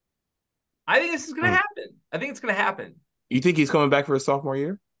 I think this is going to happen. I think it's going to happen. You think he's coming back for his sophomore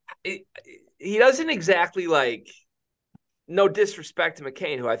year? He doesn't exactly like, no disrespect to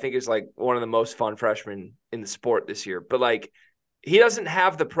McCain, who I think is like one of the most fun freshmen in the sport this year, but like he doesn't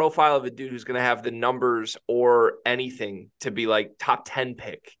have the profile of a dude who's going to have the numbers or anything to be like top 10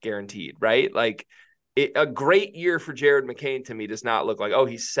 pick guaranteed, right? Like a great year for Jared McCain to me does not look like, oh,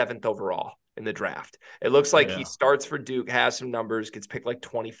 he's 7th overall in the draft. It looks like he starts for Duke, has some numbers, gets picked like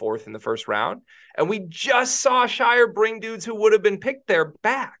 24th in the first round. And we just saw Shire bring dudes who would have been picked there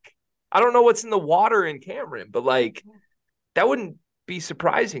back. I don't know what's in the water in Cameron, but like that wouldn't be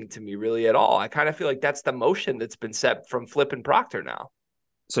surprising to me really at all. I kind of feel like that's the motion that's been set from Flip and Proctor now.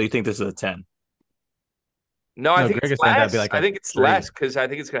 So you think this is a 10? No, I think it's less. I think it's less because I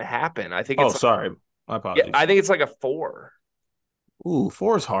think it's going to happen. I think it's sorry. My apologies. Yeah, I think it's like a 4. Ooh,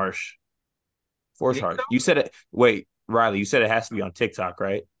 4 is harsh. 4 is harsh. So? You said it. Wait, Riley, you said it has to be on TikTok,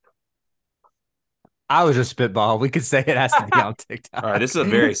 right? I was just spitball. We could say it has to be on TikTok. All right, this is a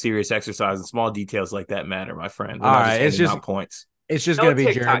very serious exercise, and small details like that matter, my friend. All right, it's just points. It's just going to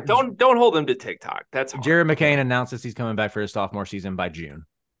be TikTok. Jared. Don't hold him to TikTok. That's hard. Jared McCain announces he's coming back for his sophomore season by June.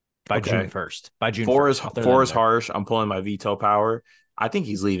 June 1st. By June 1st. 4 is harsh. I'm pulling my veto power. I think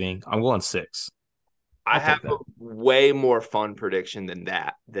he's leaving. I'm going 6. I have a way more fun prediction than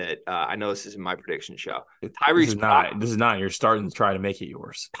that. I know this isn't my prediction show. This is not. You're starting to try to make it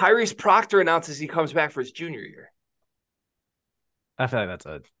yours. Tyrese Proctor announces he comes back for his junior year. I feel like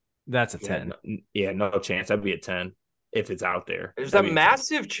that's a 10. Yeah, no chance. That'd be a 10. if it's out there. There's a That'd be insane.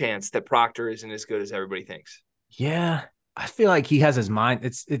 massive chance that Proctor isn't as good as everybody thinks. Yeah. I feel like he has his mind.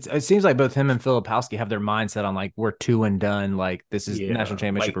 It seems like both him and Filipowski have their mindset on like we're two and done. Like this is Yeah, national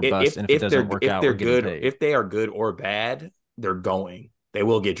championship like or bust. And if it doesn't work out, we're getting good, paid. if they are good or bad, they're going. They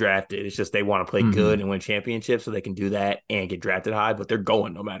will get drafted. It's just they want to play Mhm. good and win championships so they can do that and get drafted high, but they're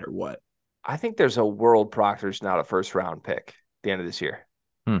going no matter what. I think there's a world Proctor's not a first round pick at the end of this year.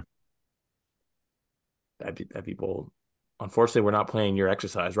 That'd be bold. Unfortunately, we're not playing your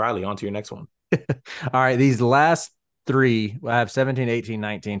exercise. Riley, on to your next one. All right. These last three, I have 17, 18,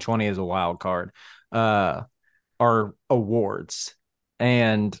 19, 20 as a wild card, are awards.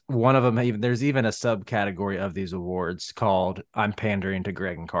 And one of them, there's even a subcategory of these awards called I'm pandering to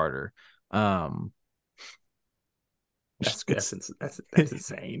Greg and Carter. That's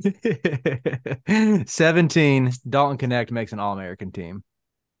insane. 17, Dalton Connect makes an All-American team.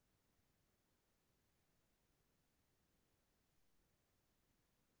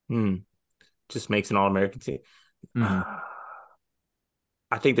 Just makes an All-American team. Mhm.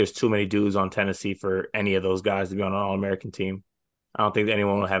 I think there's too many dudes on Tennessee for any of those guys to be on an All-American team. I don't think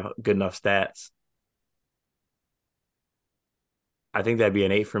anyone will have good enough stats. I think that'd be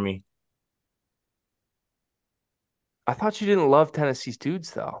an 8 for me. I thought you didn't love Tennessee's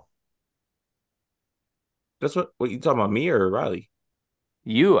dudes, though. That's what you talking about, me or Riley?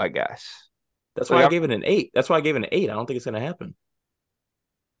 You, I guess. That's why I gave it an 8. That's why I gave it an 8. I don't think it's going to happen.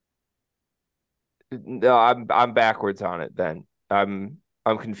 No, I'm backwards on it. Then I'm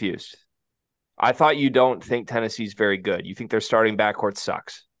confused. I thought you don't think Tennessee's very good. You think their starting backcourt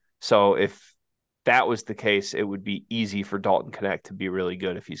sucks. So if that was the case, it would be easy for Dalton Connect to be really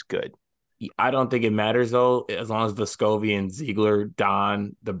good if he's good. I don't think it matters, though. As long as Vescovi and Ziegler,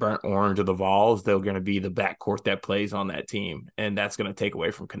 Don, the Burnt Orange, or the Vols, they're going to be the backcourt that plays on that team. And that's going to take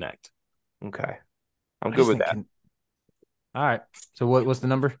away from Connect. Okay. I'm good with that. All right. So what's the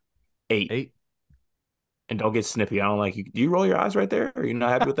number? 8. 8. And don't get snippy. I don't like you. Do you roll your eyes right there? Are you not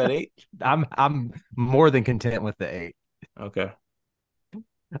happy with that 8? I'm more than content with the 8. Okay. All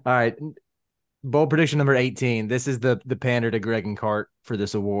right. Bold prediction number 18. This is the pander to Greg and Cart for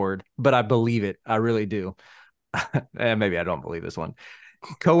this award, but I believe it. I really do. And maybe I don't believe this one.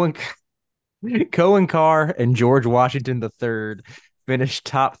 Cohen Carr and George Washington III finished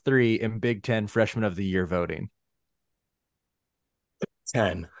top 3 in Big Ten Freshman of the Year voting.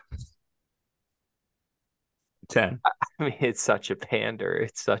 10. I mean, it's such a pander.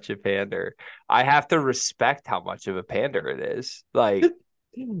 It's such a pander. I have to respect how much of a pander it is. Like,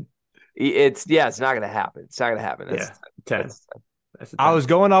 it's not going to happen. It's not going to happen. That's 10. I was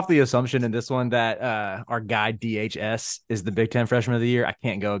going off the assumption in this one that our guy DHS is the Big Ten Freshman of the Year. I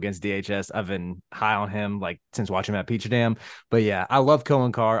can't go against DHS. I've been high on him like since watching him at Peach Dam. But yeah, I love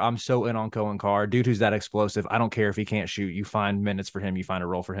Cohen Carr. I'm so in on Cohen Carr. Dude who's that explosive. I don't care if he can't shoot. You find minutes for him. You find a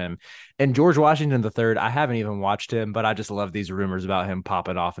role for him. And George Washington III, I haven't even watched him, but I just love these rumors about him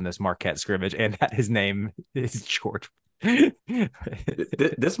popping off in this Marquette scrimmage and that his name is George.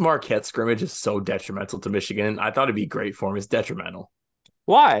 This Marquette scrimmage is so detrimental to Michigan. I thought it'd be great for him. It's detrimental.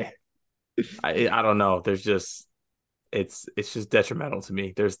 Why? I don't know. There's just it's just detrimental to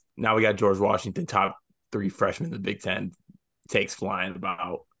me. Now we got George Washington, top 3 freshman in the Big Ten, takes flying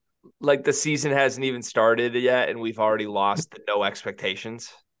about. Like the season hasn't even started yet, and we've already lost the no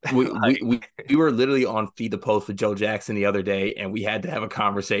expectations. We were literally on Feed the Post with Joe Jackson the other day, and we had to have a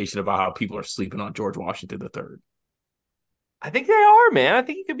conversation about how people are sleeping on George Washington III. I think they are, man. I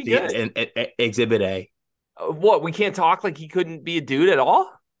think he could be good. And Exhibit A. What? We can't talk like he couldn't be a dude at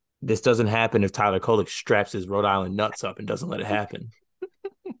all? This doesn't happen if Tyler Kolek straps his Rhode Island nuts up and doesn't let it happen.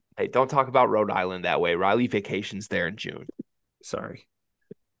 Hey, don't talk about Rhode Island that way. Riley vacations there in June. Sorry.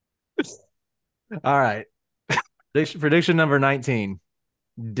 All right. Prediction number 19.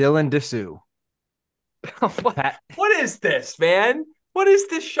 Dylan Dessou. What is this, man? What is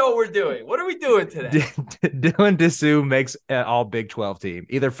this show we're doing? What are we doing today? Dylan Dessou makes an all Big 12 team,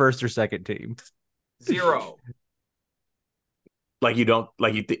 either first or second team. 0. Like you don't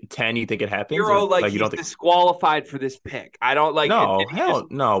 10. You think it happens? 0. Like you he's don't think disqualified for this pick. I don't like. No, hell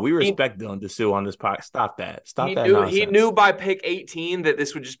no. We respect Dylan Dessou on this podcast. Stop that. Nonsense. He knew by pick 18 that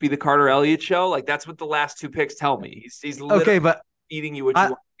this would just be the Carter Elliott show. Like that's what the last 2 picks tell me. He's okay, but feeding you what you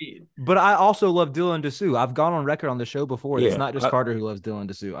want to feed. But I also love Dylan Dessou. I've gone on record on the show before. It's not just Carter who loves Dylan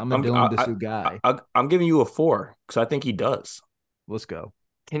Dessou. I'm a Dylan Dessou guy. I'm giving you a 4 because I think he does. Let's go.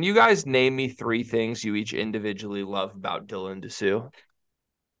 Can you guys name me 3 things you each individually love about Dylan Dessou?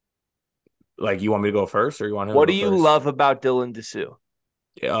 Like, you want me to go first, or you want him? What to do go you first? love about Dylan Dessou?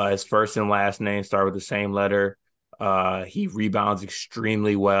 His first and last name start with the same letter. He rebounds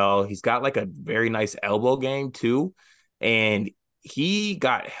extremely well. He's got like a very nice elbow game too. And he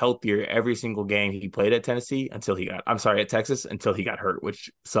got healthier every single game he played at at Texas until he got hurt,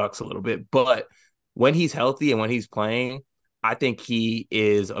 which sucks a little bit. But when he's healthy and when he's playing, I think he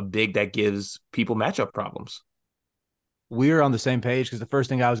is a big that gives people matchup problems. We're on the same page because the first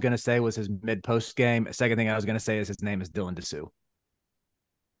thing I was going to say was his mid-post game. The second thing I was going to say is his name is Dylan Disu.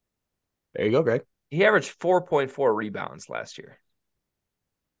 There you go, Greg. He averaged 4.4 rebounds last year.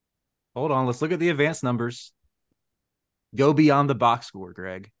 Hold on. Let's look at the advanced numbers. Go beyond the box score,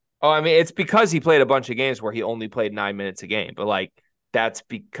 Greg. Oh, I mean, it's because he played a bunch of games where he only played 9 minutes a game. But, like, that's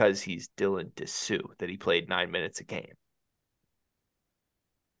because he's Dylan Disu that he played 9 minutes a game.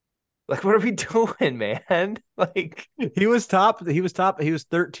 Like, what are we doing, man? Like, he was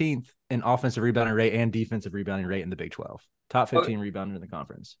 13th in offensive rebounding rate and defensive rebounding rate in the Big 12. Top 15 rebounder in the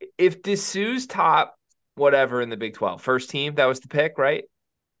conference. If Disu's top whatever in the Big 12, first team, that was the pick, right?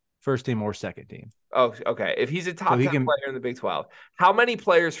 First team or second team. Oh, okay. If he's a top 10 player in the Big 12, how many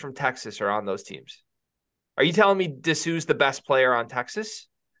players from Texas are on those teams? Are you telling me Disu's the best player on Texas?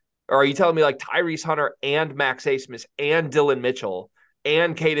 Or are you telling me like Tyrese Hunter and Max Abmas and Dylan Mitchell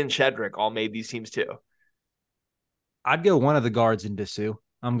and Caden Shedrick all made these teams too? I'd go one of the guards in Disu.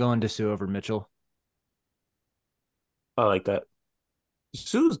 I'm going Disu over Mitchell. I like that.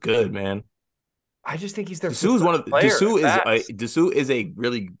 Disu's good, man. I just think he's their Disu is a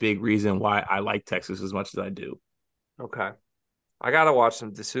really big reason why I like Texas as much as I do. Okay. I gotta watch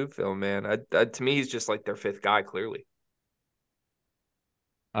some Disu film, man. To me, he's just like their fifth guy, clearly.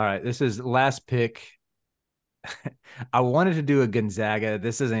 All right, this is last pick. I wanted to do a Gonzaga.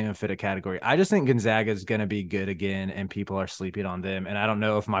 This doesn't even fit a category. I just think Gonzaga is going to be good again, and people are sleeping on them. And I don't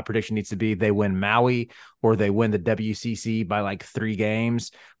know if my prediction needs to be they win Maui or they win the WCC by like 3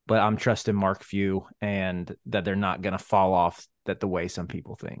 games, but I'm trusting Mark Few and that they're not going to fall off the way some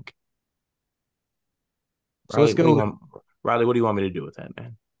people think. So Riley, let's go. Riley, what do you want me to do with that,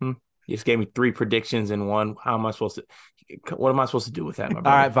 man? You just gave me 3 predictions in one. What am I supposed to do with that, my brother?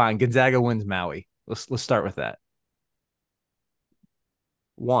 All right, fine. Gonzaga wins Maui. Let's start with that.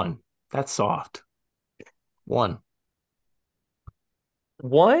 1. That's soft. 1.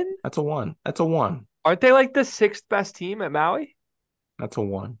 1? That's a 1. That's a 1. Aren't they like the 6th best team at Maui? That's a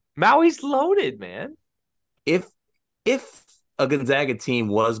 1. Maui's loaded, man. If a Gonzaga team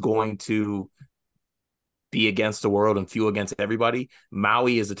was going to be against the world and Few against everybody,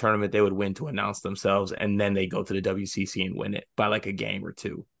 Maui is a tournament they would win to announce themselves, and then they go to the WCC and win it by like a game or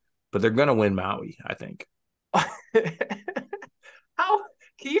 2. But they're gonna win Maui, I think. How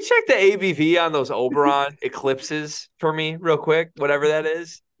can you check the ABV on those Oberon eclipses for me real quick? Whatever that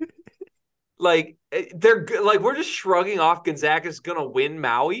is. Like they're like we're just shrugging off Gonzaga's gonna win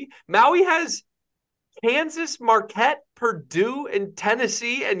Maui. Maui has Kansas, Marquette, Purdue, and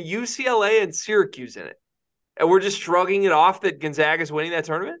Tennessee, and UCLA and Syracuse in it, and we're just shrugging it off that Gonzaga's winning that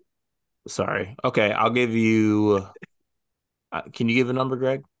tournament. Sorry. Okay, I'll give you. Can you give a number,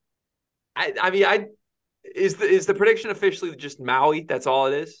 Greg? Is the prediction officially just Maui? That's all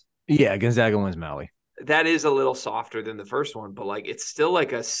it is? Yeah, Gonzaga wins Maui. That is a little softer than the first one, but like it's still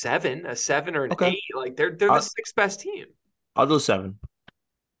like a 7 or an 8. Like they're the 6th best team. I'll do 7.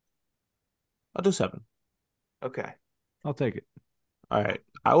 Okay. I'll take it. All right.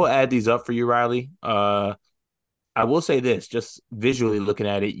 I will add these up for you, Riley. I will say this, just visually looking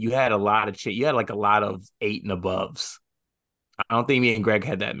at it, you had a lot of 8 and aboves. I don't think me and Greg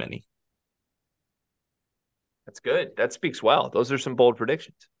had that many. That's good. That speaks well. Those are some bold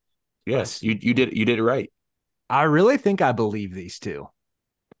predictions. Yes, you did it right. I really think I believe these two.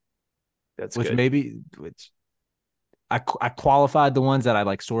 That's which good. I qualified the ones that I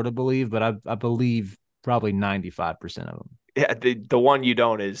like sort of believe, but I believe probably 95% of them. Yeah, the one you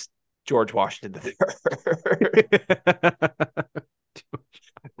don't is George Washington III.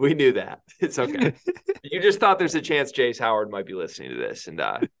 We knew that. It's okay. You just thought there's a chance Jace Howard might be listening to this, and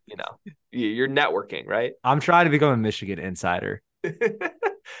you're networking, right? I'm trying to become a Michigan insider.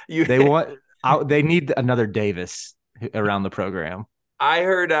 They need another Davis around the program. I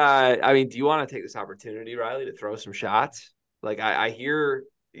heard. Do you want to take this opportunity, Riley, to throw some shots? Like I hear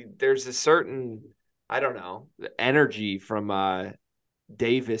there's a certain, I don't know, energy from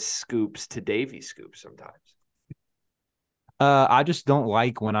Davis scoops to Davy scoops sometimes. I just don't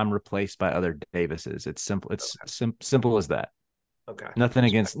like when I'm replaced by other Davises. It's simple. It's simple as that. Okay. Nothing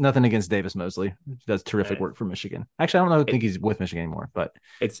against Davis Mosley. He does terrific work for Michigan. Actually, I don't think he's with Michigan anymore, but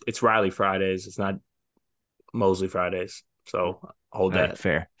it's Riley Fridays. It's not Mosley Fridays. So hold that.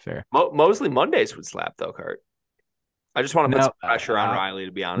 Fair. Mosley Mondays would slap though, Kurt. I just want to put some pressure on Riley,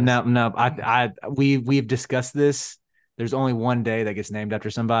 to be honest. No. We've discussed this. There's only one day that gets named after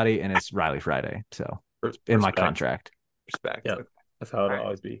somebody, and it's Riley Friday. So in my contract. Respect. Yeah, Okay. that's how All it'll right.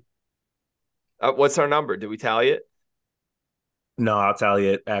 always be. What's our number? Did we tally it? No, I'll tell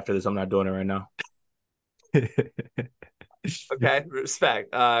you it after this. I'm not doing it right now. Okay,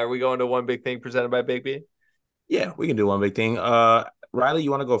 respect. Are we going to one big thing presented by Big B? Yeah, we can do one big thing. Riley,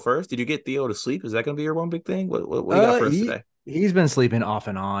 you want to go first? Did you get Theo to sleep? Is that going to be your one big thing? What do you got for us today? He's been sleeping off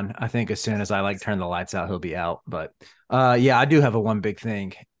and on. I think as soon as I turn the lights out, he'll be out. But yeah, I do have a one big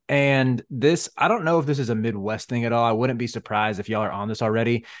thing. And this, I don't know if this is a Midwest thing at all. I wouldn't be surprised if y'all are on this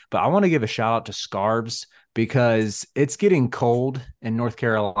already, but I want to give a shout out to scarves because it's getting cold in North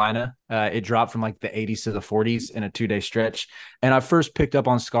Carolina. It dropped from like the 80s to the 40s in a 2-day stretch. And I first picked up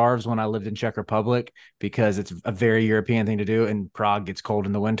on scarves when I lived in Czech Republic because it's a very European thing to do. And Prague gets cold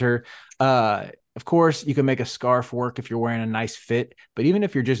in the winter. Of course, you can make a scarf work if you're wearing a nice fit, but even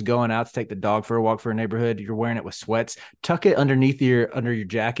if you're just going out to take the dog for a walk for a neighborhood, you're wearing it with sweats, tuck it under your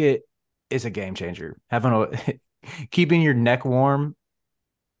jacket is a game changer. Keeping your neck warm,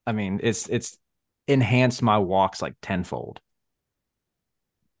 I mean, it's enhanced my walks like tenfold.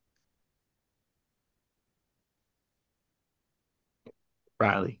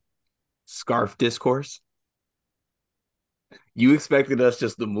 Riley, scarf discourse. You expected us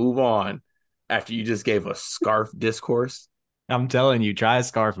just to move on after you just gave a scarf discourse. I'm telling you, try a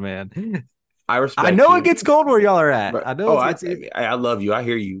scarf, man. I respect. I know you. it gets cold where y'all are at. But, I know I love you. I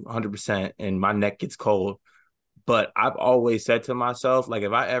hear you 100%, and my neck gets cold. But I've always said to myself, like,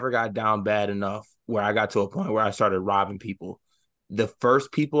 if I ever got down bad enough where I got to a point where I started robbing people, the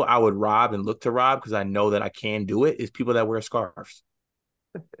first people I would rob and look to rob, because I know that I can do it, is people that wear scarves.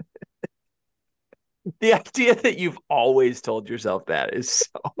 The idea that you've always told yourself that is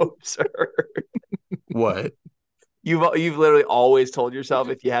so absurd. What? You've literally always told yourself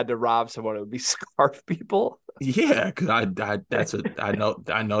if you had to rob someone, it would be scarf people. Yeah, because I know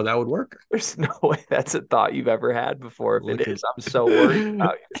that would work. There's no way that's a thought you've ever had before. If it is, I'm so worried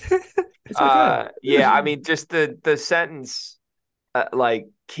about you. It's okay. Yeah, I mean, just the sentence, like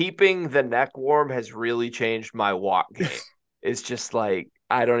keeping the neck warm has really changed my walk game. It's just like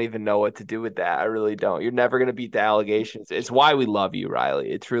I don't even know what to do with that. I really don't. You're never gonna beat the allegations. It's why we love you, Riley.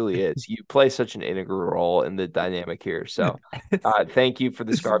 It truly is. You play such an integral role in the dynamic here. So thank you for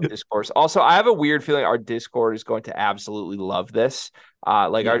the scarf discourse. Also, I have a weird feeling our Discord is going to absolutely love this.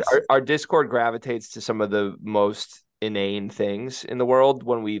 Yes. Our Discord gravitates to some of the most inane things in the world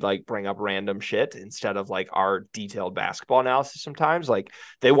when we like bring up random shit instead of like our detailed basketball analysis sometimes. Like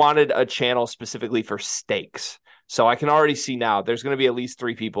they wanted a channel specifically for stakes. So I can already see now there's going to be at least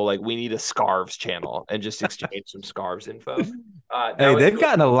 3 people like we need a scarves channel and just exchange some scarves info. Hey, they've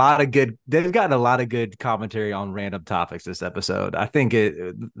gotten a lot of good commentary on random topics this episode. I think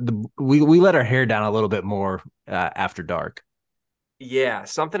we let our hair down a little bit more after dark. Yeah,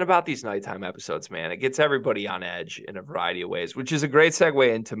 something about these nighttime episodes, man. It gets everybody on edge in a variety of ways, which is a great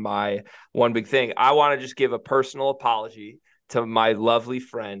segue into my one big thing. I want to just give a personal apology to my lovely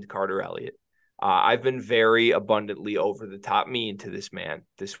friend, Carter Elliott. I've been very abundantly over the top mean to this man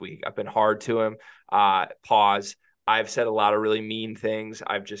this week. I've been hard to him. Pause. I've said a lot of really mean things.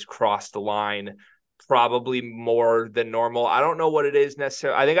 I've just crossed the line probably more than normal. I don't know what it is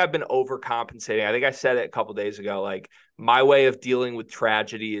necessarily. I think I've been overcompensating. I think I said it a couple days ago. Like my way of dealing with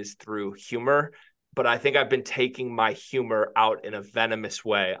tragedy is through humor, but I think I've been taking my humor out in a venomous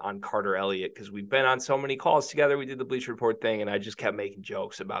way on Carter Elliott because we've been on so many calls together. We did the Bleacher Report thing, and I just kept making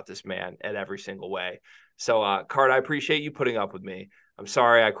jokes about this man in every single way. So, Carter, I appreciate you putting up with me. I'm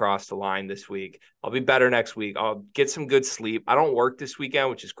sorry I crossed the line this week. I'll be better next week. I'll get some good sleep. I don't work this weekend,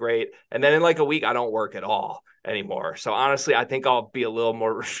 which is great. And then in like a week, I don't work at all anymore. So honestly, I think I'll be a little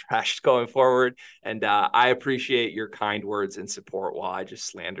more refreshed going forward. And I appreciate your kind words and support while I just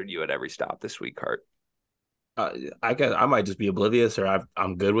slandered you at every stop this week, Cart. I guess I might just be oblivious, or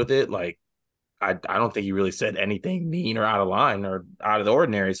I'm good with it. Like I don't think you really said anything mean or out of line or out of the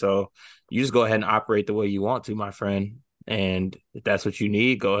ordinary. So you just go ahead and operate the way you want to, my friend. And if that's what you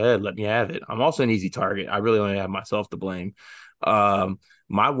need, go ahead, let me have it. I'm also an easy target. I really only have myself to blame. My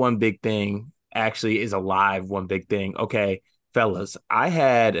one big thing actually is a live one big thing. Okay, fellas, I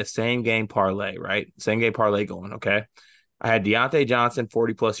had a same game parlay, right? Same game parlay going. Okay. I had Deontay Johnson,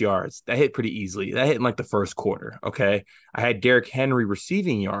 40 plus yards. That hit pretty easily. That hit in like the first quarter. Okay. I had Derrick Henry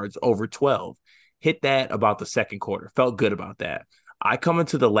receiving yards over 12. Hit that about the second quarter. Felt good about that. I come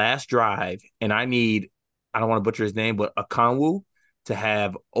into the last drive and I don't want to butcher his name, but Akanwu to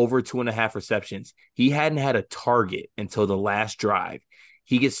have over 2.5 receptions. He hadn't had a target until the last drive.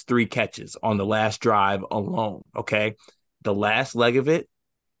 He gets 3 catches on the last drive alone. Okay. The last leg of it,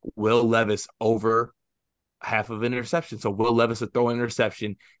 Will Levis over half of an interception. So Will Levis will throw an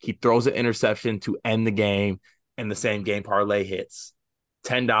interception. He throws an interception to end the game. and the same game parlay hits.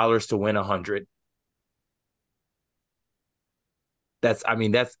 $10 to win 100.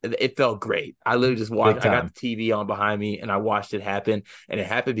 It felt great. I literally just watched. I got the TV on behind me and I watched it happen. And it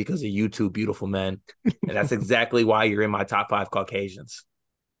happened because of you two beautiful men. And that's exactly why you're in my top 5 Caucasians.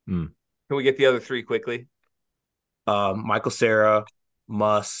 Can we get the other 3 quickly? Michael Cera,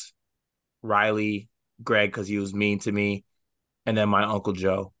 Muss, Riley, Greg, because he was mean to me. And then my Uncle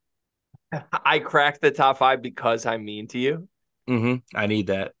Joe. I cracked the top 5 because I'm mean to you. I need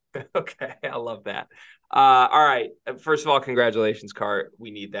that. Okay, I love that. All right. First of all, congratulations, Cart.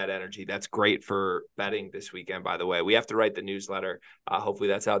 We need that energy. That's great for betting this weekend, by the way. We have to write the newsletter. Hopefully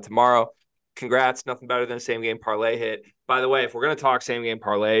that's out tomorrow. Congrats. Nothing better than a same game parlay hit. By the way, if we're going to talk same game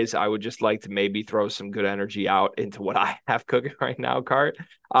parlays, I would just like to maybe throw some good energy out into what I have cooking right now, Cart.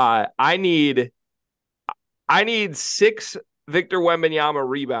 I need 6 Victor Wembanyama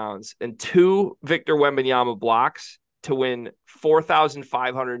rebounds and 2 Victor Wembanyama blocks to win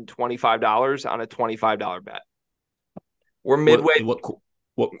 $4,525 on a $25 bet. We're midway. What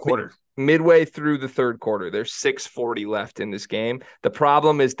quarter? Midway through the third quarter. There's 6:40 left in this game. The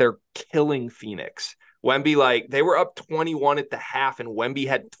problem is they're killing Phoenix. Wemby, they were up 21 at the half, and Wemby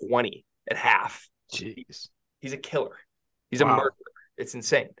had 20 at half. Jeez. He's a killer. He's a murderer. It's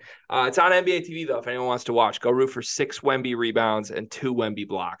insane. It's on NBA TV, though, if anyone wants to watch. Go root for 6 Wemby rebounds and 2 Wemby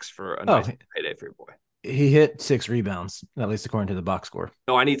blocks for a nice payday for your boy. He hit 6 rebounds, at least according to the box score.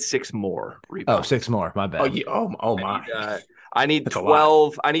 No, I need 6 more rebounds. 6 more. My bad. Oh, yeah. Oh my. I need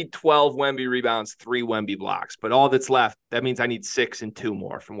 12. I need 12 Wemby rebounds, 3 Wemby blocks. But all that's left, that means I need 6 and 2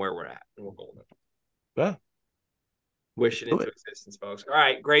 more from where we're at. And we're golden. Yeah. Wish it into existence, folks. All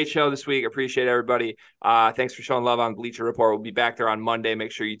right. Great show this week. Appreciate everybody. Thanks for showing love on Bleacher Report. We'll be back there on Monday.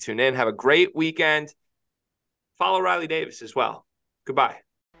 Make sure you tune in. Have a great weekend. Follow Riley Davis as well. Goodbye.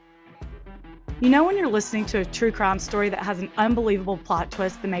 You know when you're listening to a true crime story that has an unbelievable plot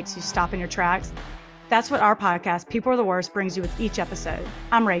twist that makes you stop in your tracks? That's what our podcast, People Are the Worst, brings you with each episode.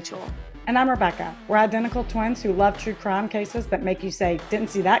 I'm Rachel. And I'm Rebecca. We're identical twins who love true crime cases that make you say,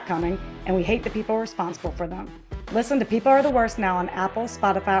 didn't see that coming, and we hate the people responsible for them. Listen to People Are the Worst now on Apple,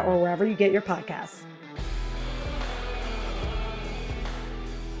 Spotify, or wherever you get your podcasts.